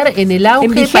estar en el auge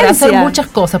vigencia. para hacer muchas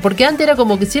cosas. Porque antes era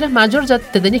como que si eras mayor ya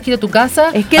te tenías que ir a tu casa.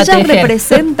 Es que a ellas tejer.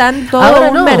 representan todo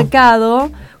Ahora un no.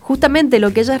 mercado. Justamente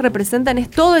lo que ellas representan es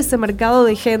todo ese mercado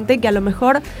de gente que a lo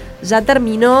mejor ya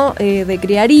terminó de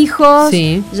criar hijos,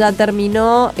 Sí. ya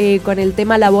terminó con el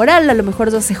tema laboral, a lo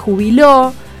mejor ya se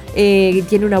jubiló,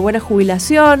 tiene una buena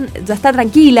jubilación, ya está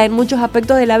tranquila en muchos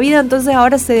aspectos de la vida, entonces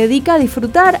ahora se dedica a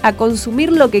disfrutar, a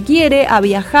consumir lo que quiere, a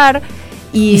viajar.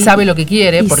 Y sabe lo que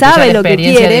quiere, y porque sabe ya la lo que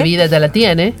experiencia quiere. de vida ya la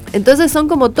tiene. Entonces son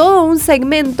como todo un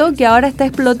segmento que ahora está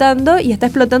explotando y está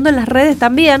explotando en las redes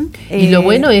también. Y lo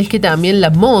bueno es que también la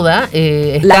moda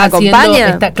está las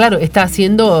acompaña. está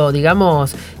haciendo,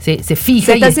 digamos, se fija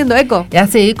se está y haciendo eco.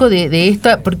 hace eco de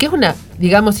esta, porque es una,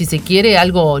 digamos, si se quiere,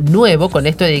 algo nuevo con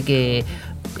esto de que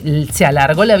se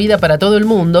alargó la vida para todo el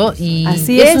mundo y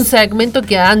Así es es. un segmento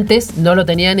que antes no lo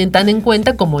tenían tan en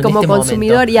cuenta como en este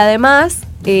consumidor momento. y además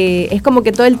es como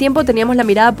que todo el tiempo teníamos la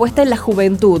mirada puesta en la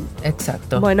juventud.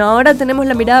 Exacto. Bueno, ahora tenemos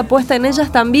la mirada puesta en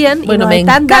ellas también Bueno, y nos me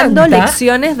están dando encanta.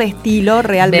 lecciones de estilo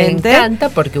realmente. Me encanta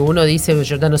porque uno dice,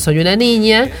 yo ya no soy una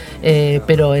niña,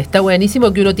 pero está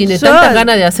buenísimo que uno tiene Yo- tantas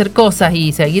ganas de hacer cosas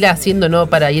y seguir haciendo, no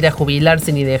para ir a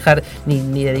jubilarse ni dejar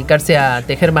ni dedicarse a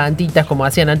tejer mantitas como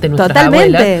hacían antes nuestras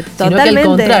Totalmente, abuelas, sino que al totalmente.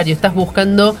 contrario, estás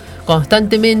buscando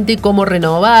constantemente cómo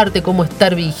renovarte, cómo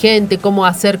estar vigente, cómo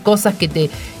hacer cosas que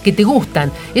te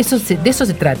gustan. De eso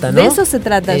se trata, ¿no? De eso se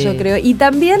trata, yo creo. Y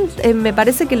también me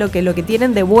parece que lo que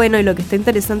tienen de bueno y lo que está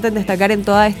interesante en destacar en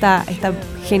toda esta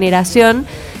generación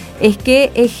es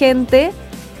que es gente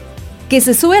que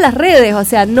se sube a las redes, o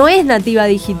sea, no es nativa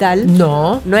digital.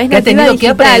 No es que nativa ha tenido que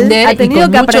digital, aprender, ha tenido y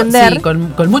con que mucho, aprender. sí,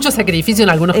 con mucho sacrificio en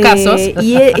algunos casos.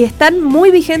 Y están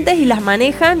muy vigentes y las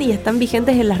manejan y están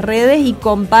vigentes en las redes y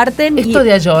comparten. Esto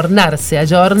de ayornarse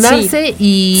Sí.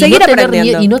 y Seguir no tener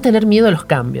aprendiendo. y no tener miedo a los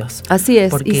cambios. Así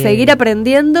es, Porque- y seguir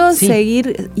aprendiendo, Sí.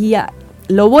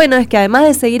 lo bueno es que además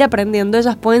de seguir aprendiendo,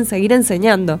 ellas pueden seguir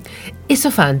enseñando. Eso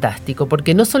es fantástico,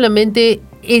 porque no solamente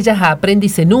ellas aprenden y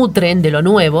se nutren de lo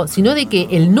nuevo, sino de que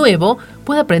el nuevo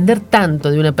puede aprender tanto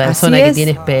de una persona Así que es.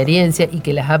 tiene experiencia y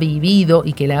que las ha vivido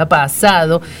y que las ha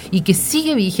pasado y que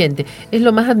sigue vigente. Es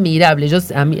lo más admirable.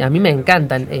 A mí me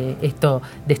encantan esto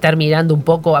de estar mirando un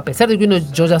poco, a pesar de que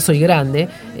yo ya soy grande,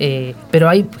 pero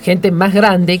hay gente más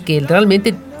grande que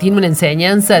realmente tiene una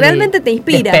enseñanza Realmente te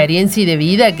inspira. de experiencia y de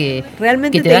vida que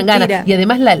Realmente te te dan ganas. inspira. Y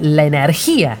además la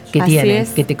energía que Así tienen, es.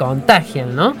 que te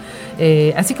contagian, ¿no?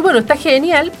 Así que bueno, está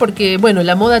genial porque bueno,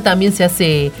 la moda también se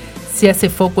hace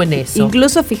foco en eso.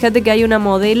 Incluso fíjate que hay una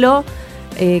modelo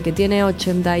que tiene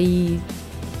 82,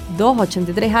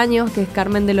 83 años, que es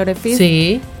Carmen de Lorefis,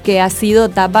 Sí, que ha sido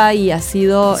tapa y ha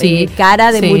sido Sí,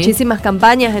 cara de sí. muchísimas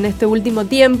campañas en este último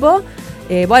tiempo.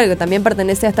 bueno, que también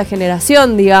pertenece a esta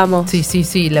generación, digamos.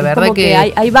 Sí, la Es verdad como que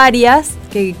hay varias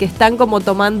que están como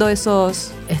tomando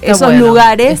esos bueno,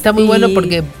 lugares. Está muy bueno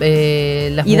porque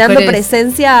las y mujeres, dando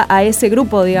presencia a ese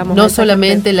grupo, digamos. no a esa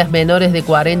solamente gente. las menores de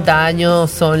 40 años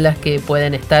son las que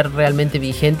pueden estar realmente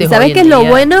vigentes. ¿Y sabés hoy qué en es lo día.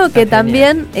 bueno? Está Que genial.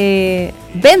 también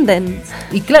venden.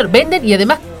 Y claro, venden y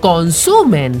además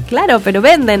consumen. Claro, pero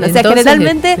venden. O sea, Entonces,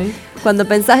 generalmente sí. cuando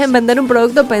pensás en vender un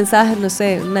producto, pensás, no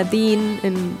sé, en una teen,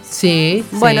 en... Sí.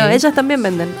 Bueno, sí. ellas también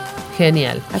venden.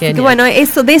 Genial. Así genial. que bueno,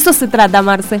 de eso se trata,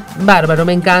 Marce. Bárbaro,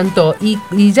 me encantó. Y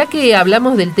ya que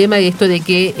hablamos del tema de esto de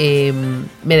que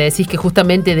me decís que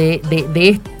justamente de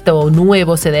esto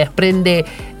nuevo se desprende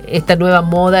esta nueva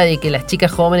moda de que las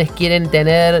chicas jóvenes quieren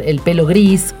tener el pelo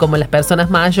gris como las personas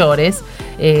mayores,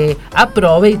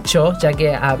 aprovecho, ya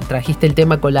que trajiste el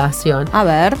tema a colación, A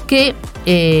ver. que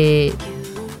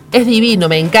es divino,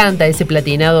 me encanta ese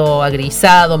platinado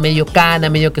agrisado, medio cana,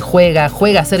 medio que juega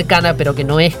a ser cana, pero que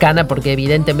no es cana, porque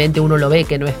evidentemente uno lo ve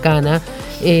que no es cana.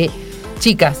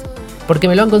 Chicas, porque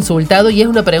me lo han consultado y es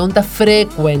una pregunta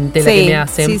frecuente la que me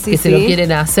hacen, que se lo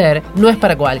quieren hacer, no es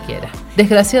para cualquiera.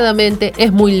 Desgraciadamente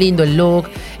es muy lindo el look,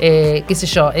 qué sé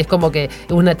yo, es como que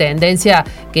una tendencia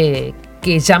que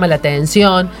llama la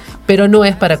atención, pero no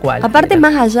es para cualquiera. Aparte,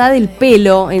 más allá del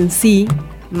pelo en sí,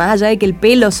 más allá de que el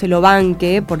pelo se lo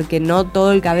banque, porque no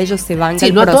todo el cabello se banca, Sí,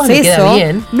 el no a proceso, todas les queda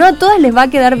bien. no a todas les va a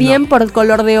quedar bien por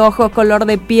color de ojos, color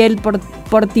de piel,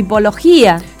 por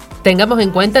tipología. Tengamos en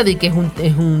cuenta de que es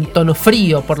un tono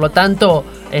frío, por lo tanto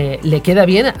le queda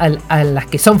bien a las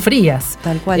que son frías.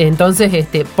 Tal cual. Entonces,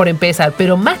 por empezar,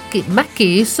 pero más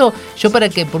que eso, yo para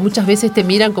que por muchas veces te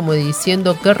miran como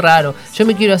diciendo qué raro, yo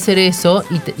me quiero hacer eso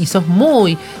y sos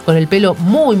con el pelo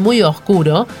muy muy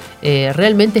oscuro,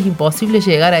 realmente es imposible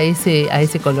llegar a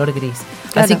ese color gris.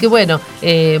 Claro. Así que bueno,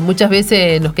 muchas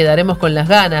veces nos quedaremos con las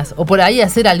ganas, o por ahí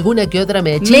hacer alguna que otra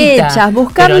mechita. Mechas,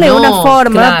 buscarle pero una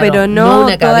forma, claro, pero no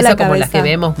una toda cabeza la como las que cabeza.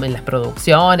 vemos en las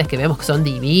producciones, que vemos que son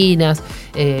divinas,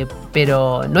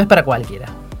 pero no es para cualquiera.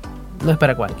 No es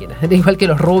para cualquiera. Igual que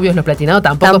los rubios, los platinados,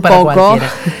 tampoco es para cualquiera.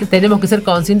 Tenemos que ser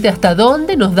conscientes hasta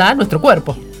dónde nos da nuestro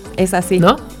cuerpo. Es así.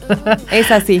 ¿No?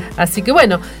 Es así. Así que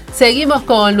bueno, seguimos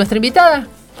con nuestra invitada.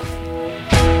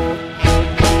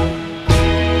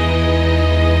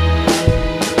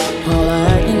 All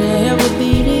I can ever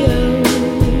be to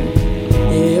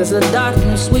you is the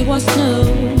darkness we once knew,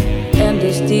 and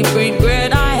this deep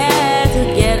regret I had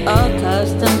to get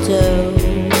accustomed to.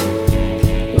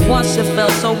 Once it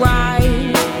felt so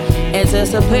right,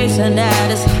 anticipation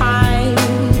at its height,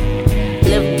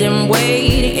 lived and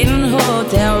waited in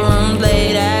hotel rooms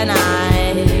late at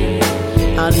night.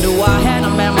 I knew I had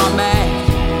him at my match,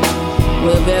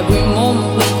 with every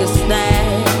moment we could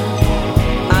snatch.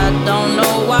 I don't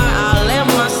know why I let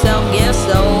myself get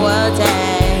so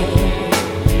attached.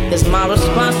 It's my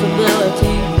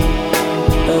responsibility,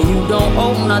 and you don't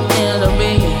owe nothing to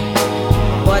me,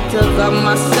 but to cut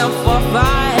myself off,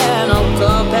 I had no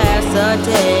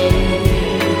capacity.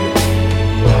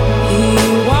 He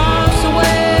walks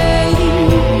away,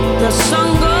 the sun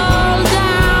goes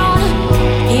down,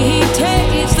 he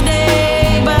takes the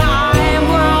day, but I am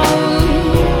grown,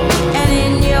 and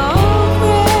in your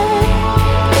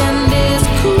breath, in this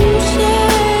cool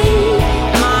shade,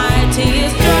 my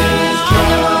tears drown.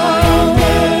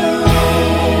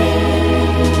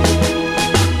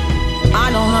 I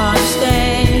don't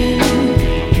understand,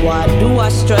 why do I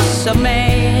stress a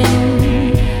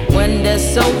man when there's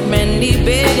so many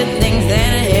bigger things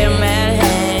than him at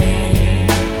hand?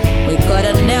 We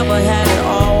could've never had it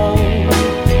all,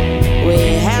 we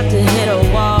had to hit a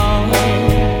wall,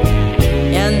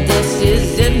 and this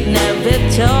is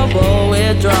inevitable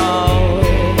withdrawal.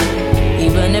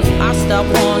 Even if I stop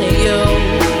wanting you,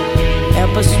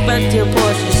 and perspective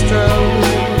pushes through,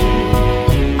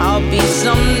 I'll be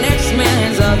some next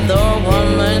man's other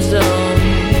woman soon.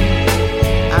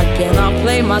 I cannot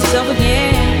play myself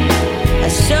again, I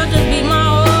should just be my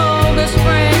old best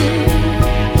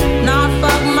friend, not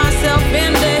fuck myself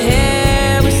in the head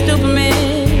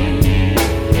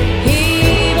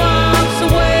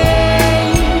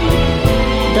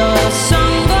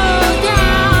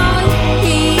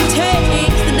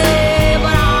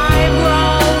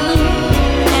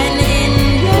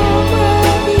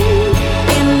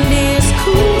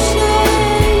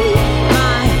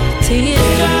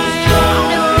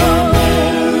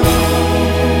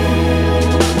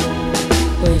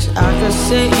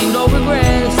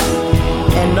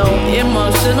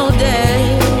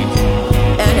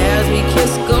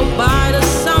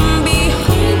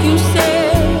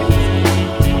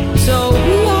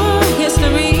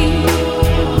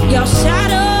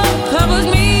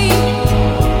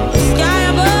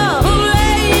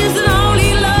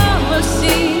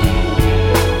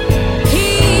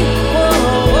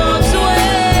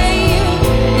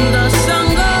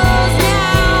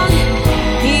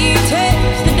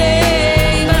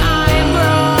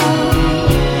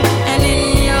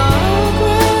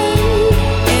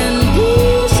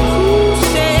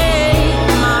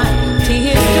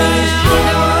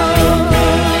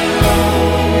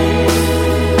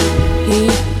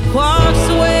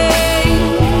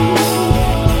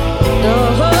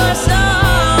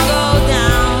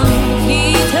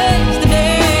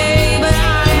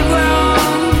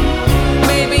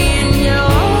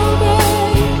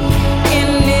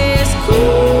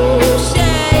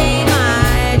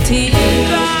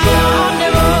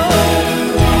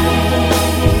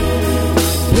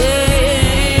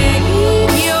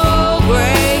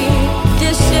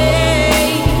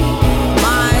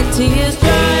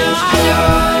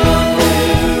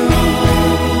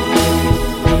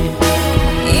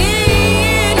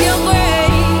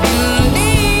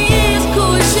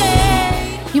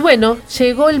bueno,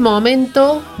 llegó el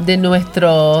momento de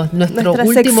nuestro Nuestra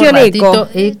último sección ratito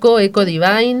Eco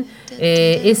Dvine,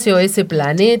 SOS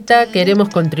Planeta. Queremos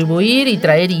contribuir y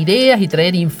traer ideas y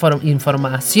traer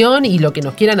información y lo que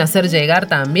nos quieran hacer llegar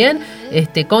también.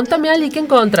 Contame, Ali, ¿qué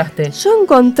encontraste? Yo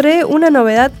encontré una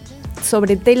novedad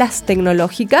sobre telas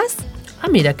tecnológicas. Ah,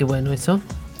 mira qué bueno eso.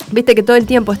 Viste que todo el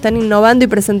tiempo están innovando y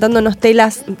presentándonos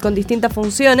telas con distintas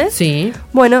funciones. Sí.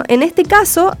 Bueno, en este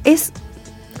caso es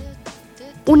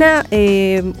una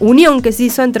unión que se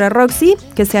hizo entre Roxy,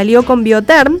 que se alió con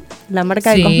Bioterm, la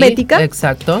marca de cosmética.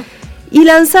 Exacto. Y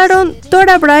lanzaron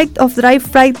Tora Bright of Dry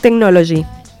Fry Technology.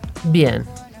 Bien.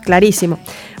 Clarísimo.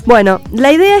 Bueno,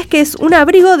 la idea es que es un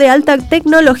abrigo de alta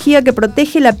tecnología que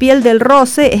protege la piel del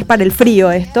roce, es para el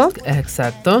frío esto.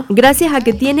 Exacto. Gracias a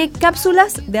que tiene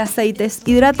cápsulas de aceites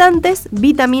hidratantes,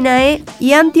 vitamina E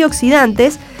y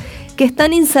antioxidantes que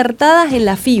están insertadas en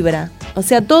la fibra. O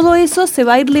sea, todo eso se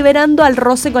va a ir liberando al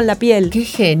roce con la piel. Qué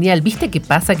genial. ¿Viste qué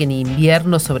pasa? Que en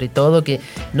invierno, sobre todo, que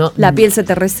no... La piel se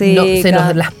te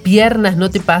reseca. Las piernas no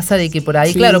te pasa de que por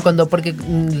ahí, Sí. claro, porque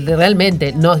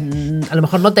realmente no, a lo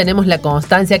mejor no tenemos la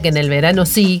constancia que en el verano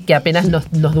sí, que apenas nos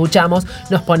duchamos,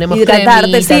 nos ponemos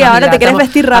Hidratarte, cremita, sí, nos ahora te querés hidratamos.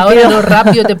 vestir rápido. Ahora no,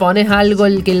 rápido te pones algo,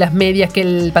 que las medias, que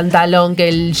el pantalón, que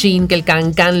el jean, que el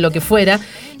cancán, lo que fuera.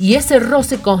 Y ese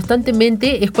roce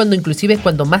constantemente es cuando inclusive es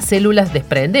cuando más células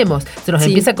desprendemos. Se nos Sí.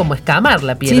 empieza como a escamar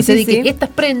la piel. Sí, O sea, sí, de que sí. estas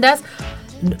prendas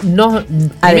no...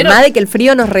 Además de que el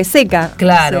frío nos reseca.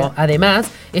 Claro, O sea, además,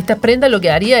 esta prenda lo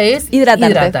que haría es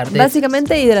hidratarte.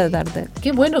 Básicamente hidratarte.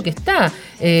 Qué bueno que está.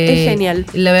 Es genial.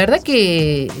 La verdad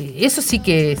que eso sí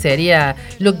que sería...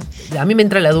 a mí me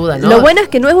entra la duda, ¿no? Lo bueno es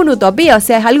que no es una utopía, o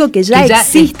sea, es algo que ya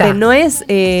existe, está. no es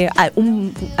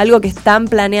algo que están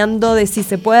planeando de si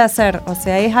se puede hacer, o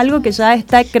sea, es algo que ya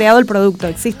está creado el producto,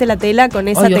 existe la tela con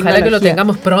esa Oye, tecnología. ojalá que lo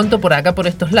tengamos pronto por acá, por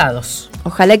estos lados.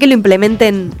 Ojalá que lo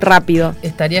implementen rápido.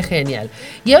 Estaría genial.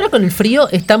 Y ahora con el frío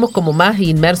estamos como más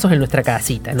inmersos en nuestra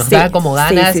casita. Nos Sí, da como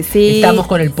ganas. sí. Estamos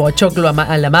con el pochoclo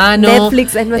a la mano.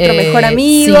 Netflix es nuestro mejor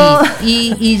amigo.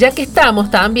 Sí. Y ya que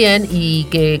estamos también, y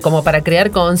que como para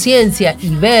crear conciencia y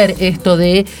ver esto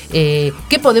de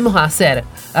qué podemos hacer,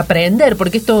 aprender,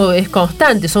 porque esto es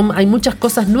constante. Hay muchas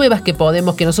cosas nuevas que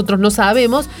nosotros no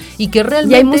sabemos y que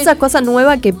realmente... Y hay muchas cosas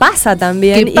nuevas que pasa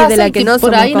también y de la que no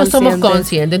por somos ahí no somos conscientes.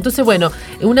 conscientes. Entonces, bueno,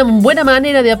 una buena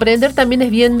manera de aprender también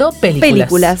es viendo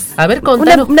películas. A ver,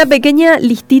 contanos. Una pequeña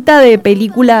listita de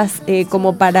películas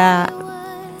como para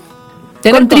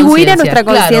tener contribuir a nuestra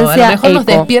conciencia. Claro, conciencia a lo mejor nos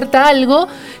eco. despierta algo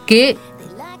que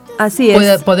Así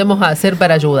es. podemos hacer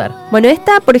para ayudar. Bueno,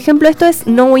 por ejemplo, esto es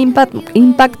No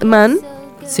Impact Man.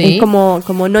 Sí. Es como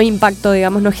no impacto,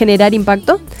 digamos, no generar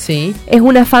impacto. Sí. Es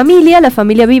una familia, la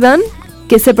familia Vivan,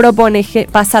 que se propone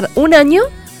pasar un año,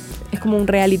 es como un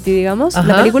reality, digamos, Ajá.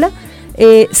 la película,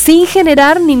 sin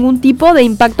generar ningún tipo de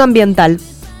impacto ambiental.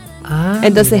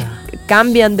 Entonces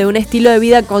cambian de un estilo de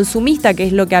vida consumista, que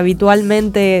es lo que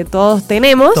habitualmente todos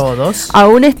tenemos, a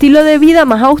un estilo de vida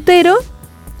más austero.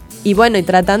 Y bueno, y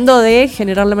tratando de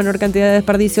generar la menor cantidad de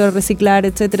desperdicio, reciclar,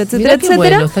 etcétera, etcétera, etcétera.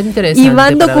 Bueno, está interesante y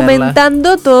van para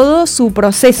documentando todo su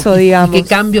proceso, digamos. Y qué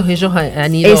cambios ellos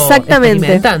han ido Exactamente.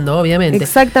 experimentando, obviamente.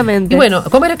 Exactamente. Y bueno,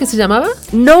 ¿cómo era que se llamaba?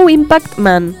 No Impact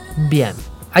Man. Bien,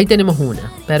 ahí tenemos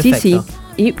una. Perfecto. Sí.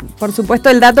 Y por supuesto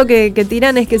el dato que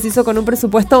tiran es que se hizo con un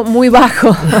presupuesto muy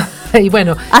bajo. Y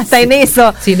bueno, hasta en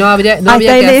eso. Si no había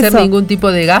que hacer ningún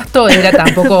tipo de gasto, era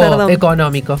tampoco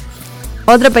económico.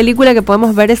 Otra película que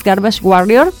podemos ver es Garbage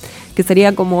Warrior, que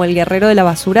sería como el guerrero de la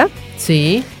basura.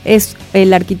 Sí. Es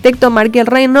el arquitecto Michael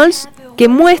Reynolds, que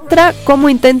muestra cómo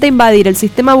intenta invadir el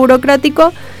sistema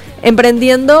burocrático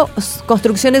emprendiendo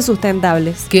construcciones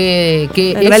sustentables.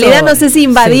 En realidad no sé si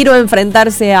invadir o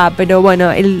enfrentarse a, pero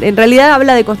bueno, en realidad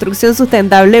habla de construcción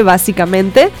sustentable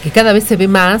básicamente. Que cada vez se ve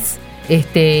más,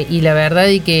 y la verdad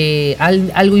es que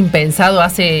algo impensado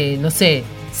hace, no sé,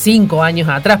 5 años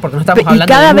atrás, porque no estamos hablando de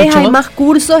mucho. Y cada vez hay más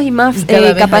cursos y más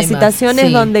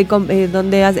capacitaciones más, sí.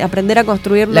 donde aprender a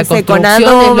construir, la con construcción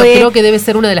Adobe. creo que debe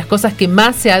ser una de las cosas que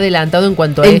más se ha adelantado en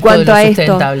cuanto a esto de lo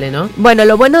sustentable, ¿no? Bueno,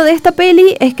 lo bueno de esta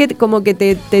peli es que como que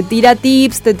te tira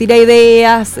tips, te tira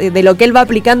ideas, de lo que él va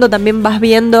aplicando también vas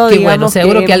viendo. Qué bueno,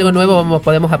 seguro que algo nuevo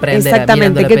podemos aprender.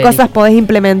 Exactamente, qué cosas podés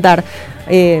implementar.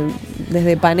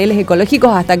 Desde paneles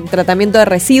ecológicos hasta tratamiento de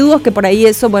residuos, que por ahí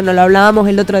eso, bueno, lo hablábamos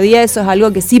el otro día, eso es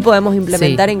algo que sí podemos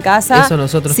implementar en casa eso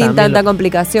nosotros sin tanta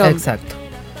complicación. Exacto.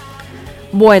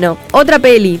 Bueno, otra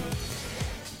peli,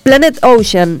 Planet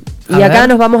Ocean, y acá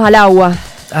nos vamos al agua.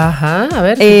 Ajá, a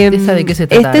ver, ¿esa de qué se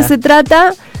trata? Se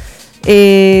trata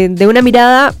de una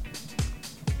mirada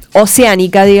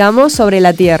oceánica, digamos, sobre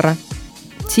la Tierra.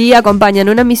 Sí, acompañan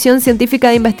una misión científica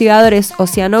de investigadores,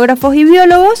 oceanógrafos y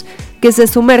biólogos que se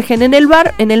sumergen en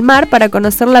el mar para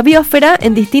conocer la biosfera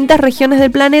en distintas regiones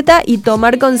del planeta y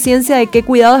tomar conciencia de qué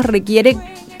cuidados requiere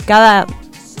cada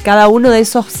uno de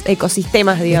esos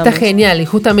ecosistemas, digamos. Está genial, y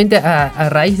justamente a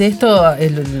raíz de esto,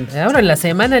 ahora en la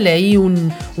semana leí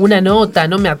una nota,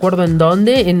 no me acuerdo en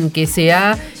dónde, en que se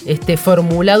ha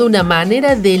formulado una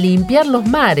manera de limpiar los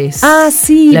mares. Ah,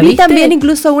 sí, vi ¿viste? también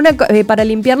incluso una para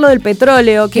limpiarlo del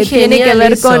petróleo, que tiene que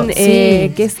ver con,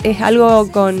 sí. que es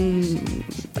algo con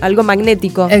algo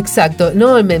magnético. Exacto,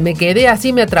 no, me quedé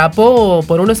así, me atrapó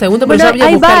por unos segundos, pero Bueno, ya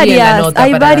voy a buscar bien la nota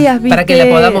para que la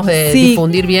podamos sí,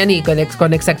 difundir bien y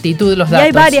con exactitud los y datos.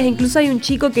 hay varias, incluso hay un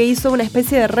chico que hizo una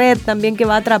especie de red también que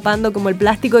va atrapando como el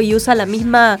plástico y usa la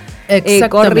misma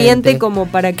corriente como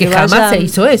para que vaya... jamás se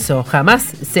hizo eso,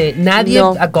 nadie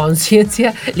a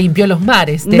conciencia limpió los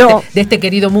mares de este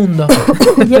querido mundo.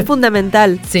 Y es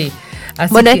fundamental. Sí.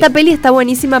 Así bueno, esta peli está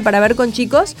buenísima para ver con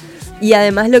chicos. Y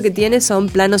además lo que tiene son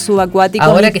planos subacuáticos.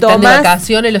 Ahora y que tomas, están de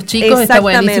vacaciones los chicos, está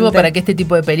buenísimo para que este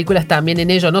tipo de películas también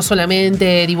en ello, no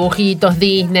solamente dibujitos,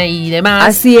 Disney y demás.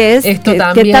 Así es, esto que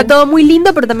también está todo muy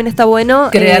lindo, pero también está bueno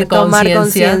crear tomar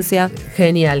conciencia.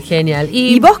 Genial.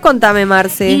 Y vos contame,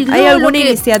 Marce, ¿hay alguna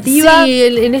iniciativa? Sí,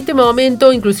 en este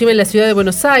momento, inclusive en la ciudad de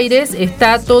Buenos Aires,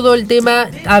 está todo el tema.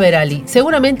 A ver, Ali,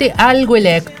 seguramente algo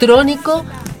electrónico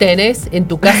tenés en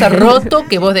tu casa roto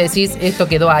que vos decís, esto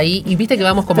quedó ahí, y viste que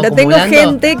vamos como pero acumulando.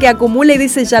 Tengo gente que acumula y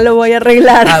dice, ya lo voy a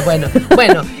arreglar. Ah,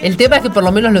 bueno, el tema es que por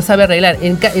lo menos lo sabe arreglar.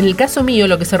 En el caso mío,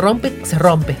 lo que se rompe, se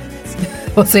rompe.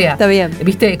 O sea, está bien.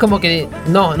 Viste, es como que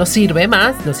no sirve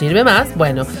más.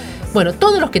 Bueno,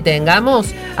 todos los que tengamos,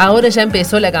 ahora ya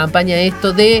empezó la campaña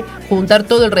esto de juntar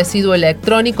todo el residuo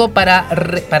electrónico para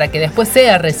que después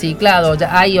sea reciclado.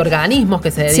 Ya hay organismos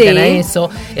que se dedican a eso.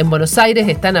 En Buenos Aires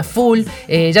están a full.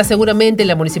 Ya seguramente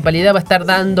la municipalidad va a estar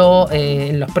dando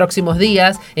en los próximos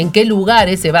días en qué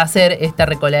lugares se va a hacer esta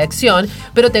recolección.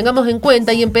 Pero tengamos en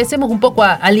cuenta y empecemos un poco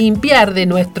a limpiar de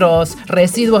nuestros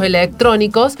residuos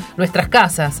electrónicos nuestras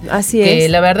casas. Así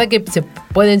es. La verdad que se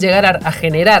pueden llegar a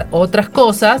generar otras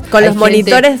cosas. Con los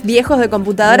monitores viejos de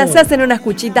computadora se hacen unas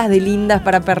cuchitas de lindas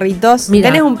para perritos. Mira.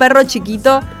 ¿Tenés un perro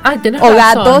chiquito tenés o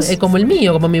razón, gatos? Como el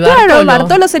mío, como mi Bartolo. Claro,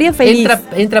 Bartolo sería feliz.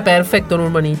 Entra perfecto en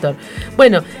un monitor.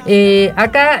 Bueno,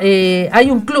 acá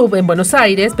hay un club en Buenos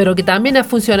Aires, pero que también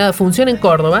funciona en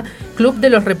Córdoba, Club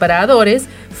de los Reparadores.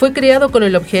 Fue creado con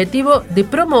el objetivo de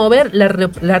promover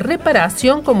la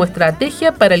reparación como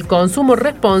estrategia para el consumo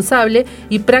responsable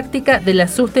y práctica de la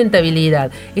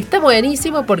sustentabilidad. Está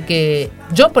buenísimo porque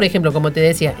yo, por ejemplo, como te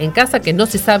decía, en casa que no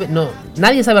se sabe,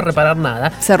 nadie sabe reparar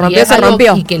nada. Se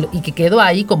rompió. Y que quedó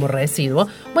ahí como residuo.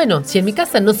 Bueno, si en mi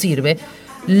casa no sirve,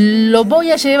 lo voy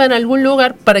a llevar en algún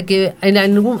lugar para que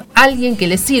alguien que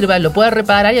le sirva lo pueda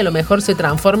reparar y a lo mejor se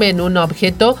transforme en un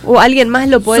objeto o alguien más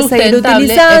lo puede seguir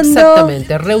utilizando.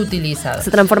 Exactamente, reutilizado. Se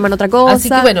transforma en otra cosa. Así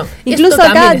que bueno, incluso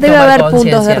acá debe haber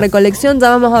puntos de recolección, ya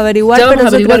vamos a averiguar, pero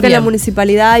yo creo que en la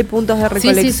municipalidad hay puntos de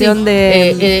recolección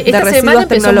de esta residuos semana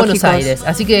empezó en tecnológicos. Buenos Aires,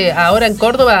 así que ahora en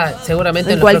Córdoba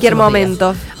seguramente en cualquier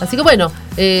momento. Días. Así que bueno,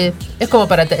 es como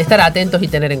para estar atentos y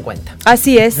tener en cuenta.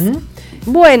 Así es.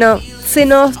 Bueno, se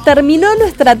nos terminó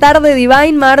nuestra tarde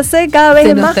Dvine, Marce, cada vez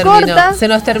es más corta. Se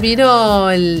nos terminó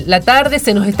la tarde,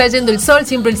 se nos está yendo el sol,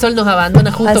 siempre el sol nos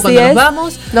abandona justo Así cuando es, nos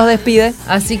vamos. Nos despide.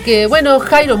 Así que bueno,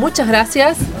 Jairo, muchas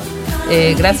gracias.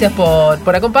 Gracias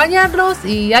por acompañarnos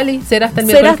y Ali, será hasta el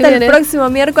miércoles que viene. El próximo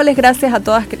miércoles, gracias a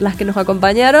todas las que nos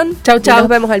acompañaron. Chau. Y nos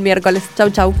vemos el miércoles.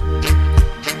 Chau.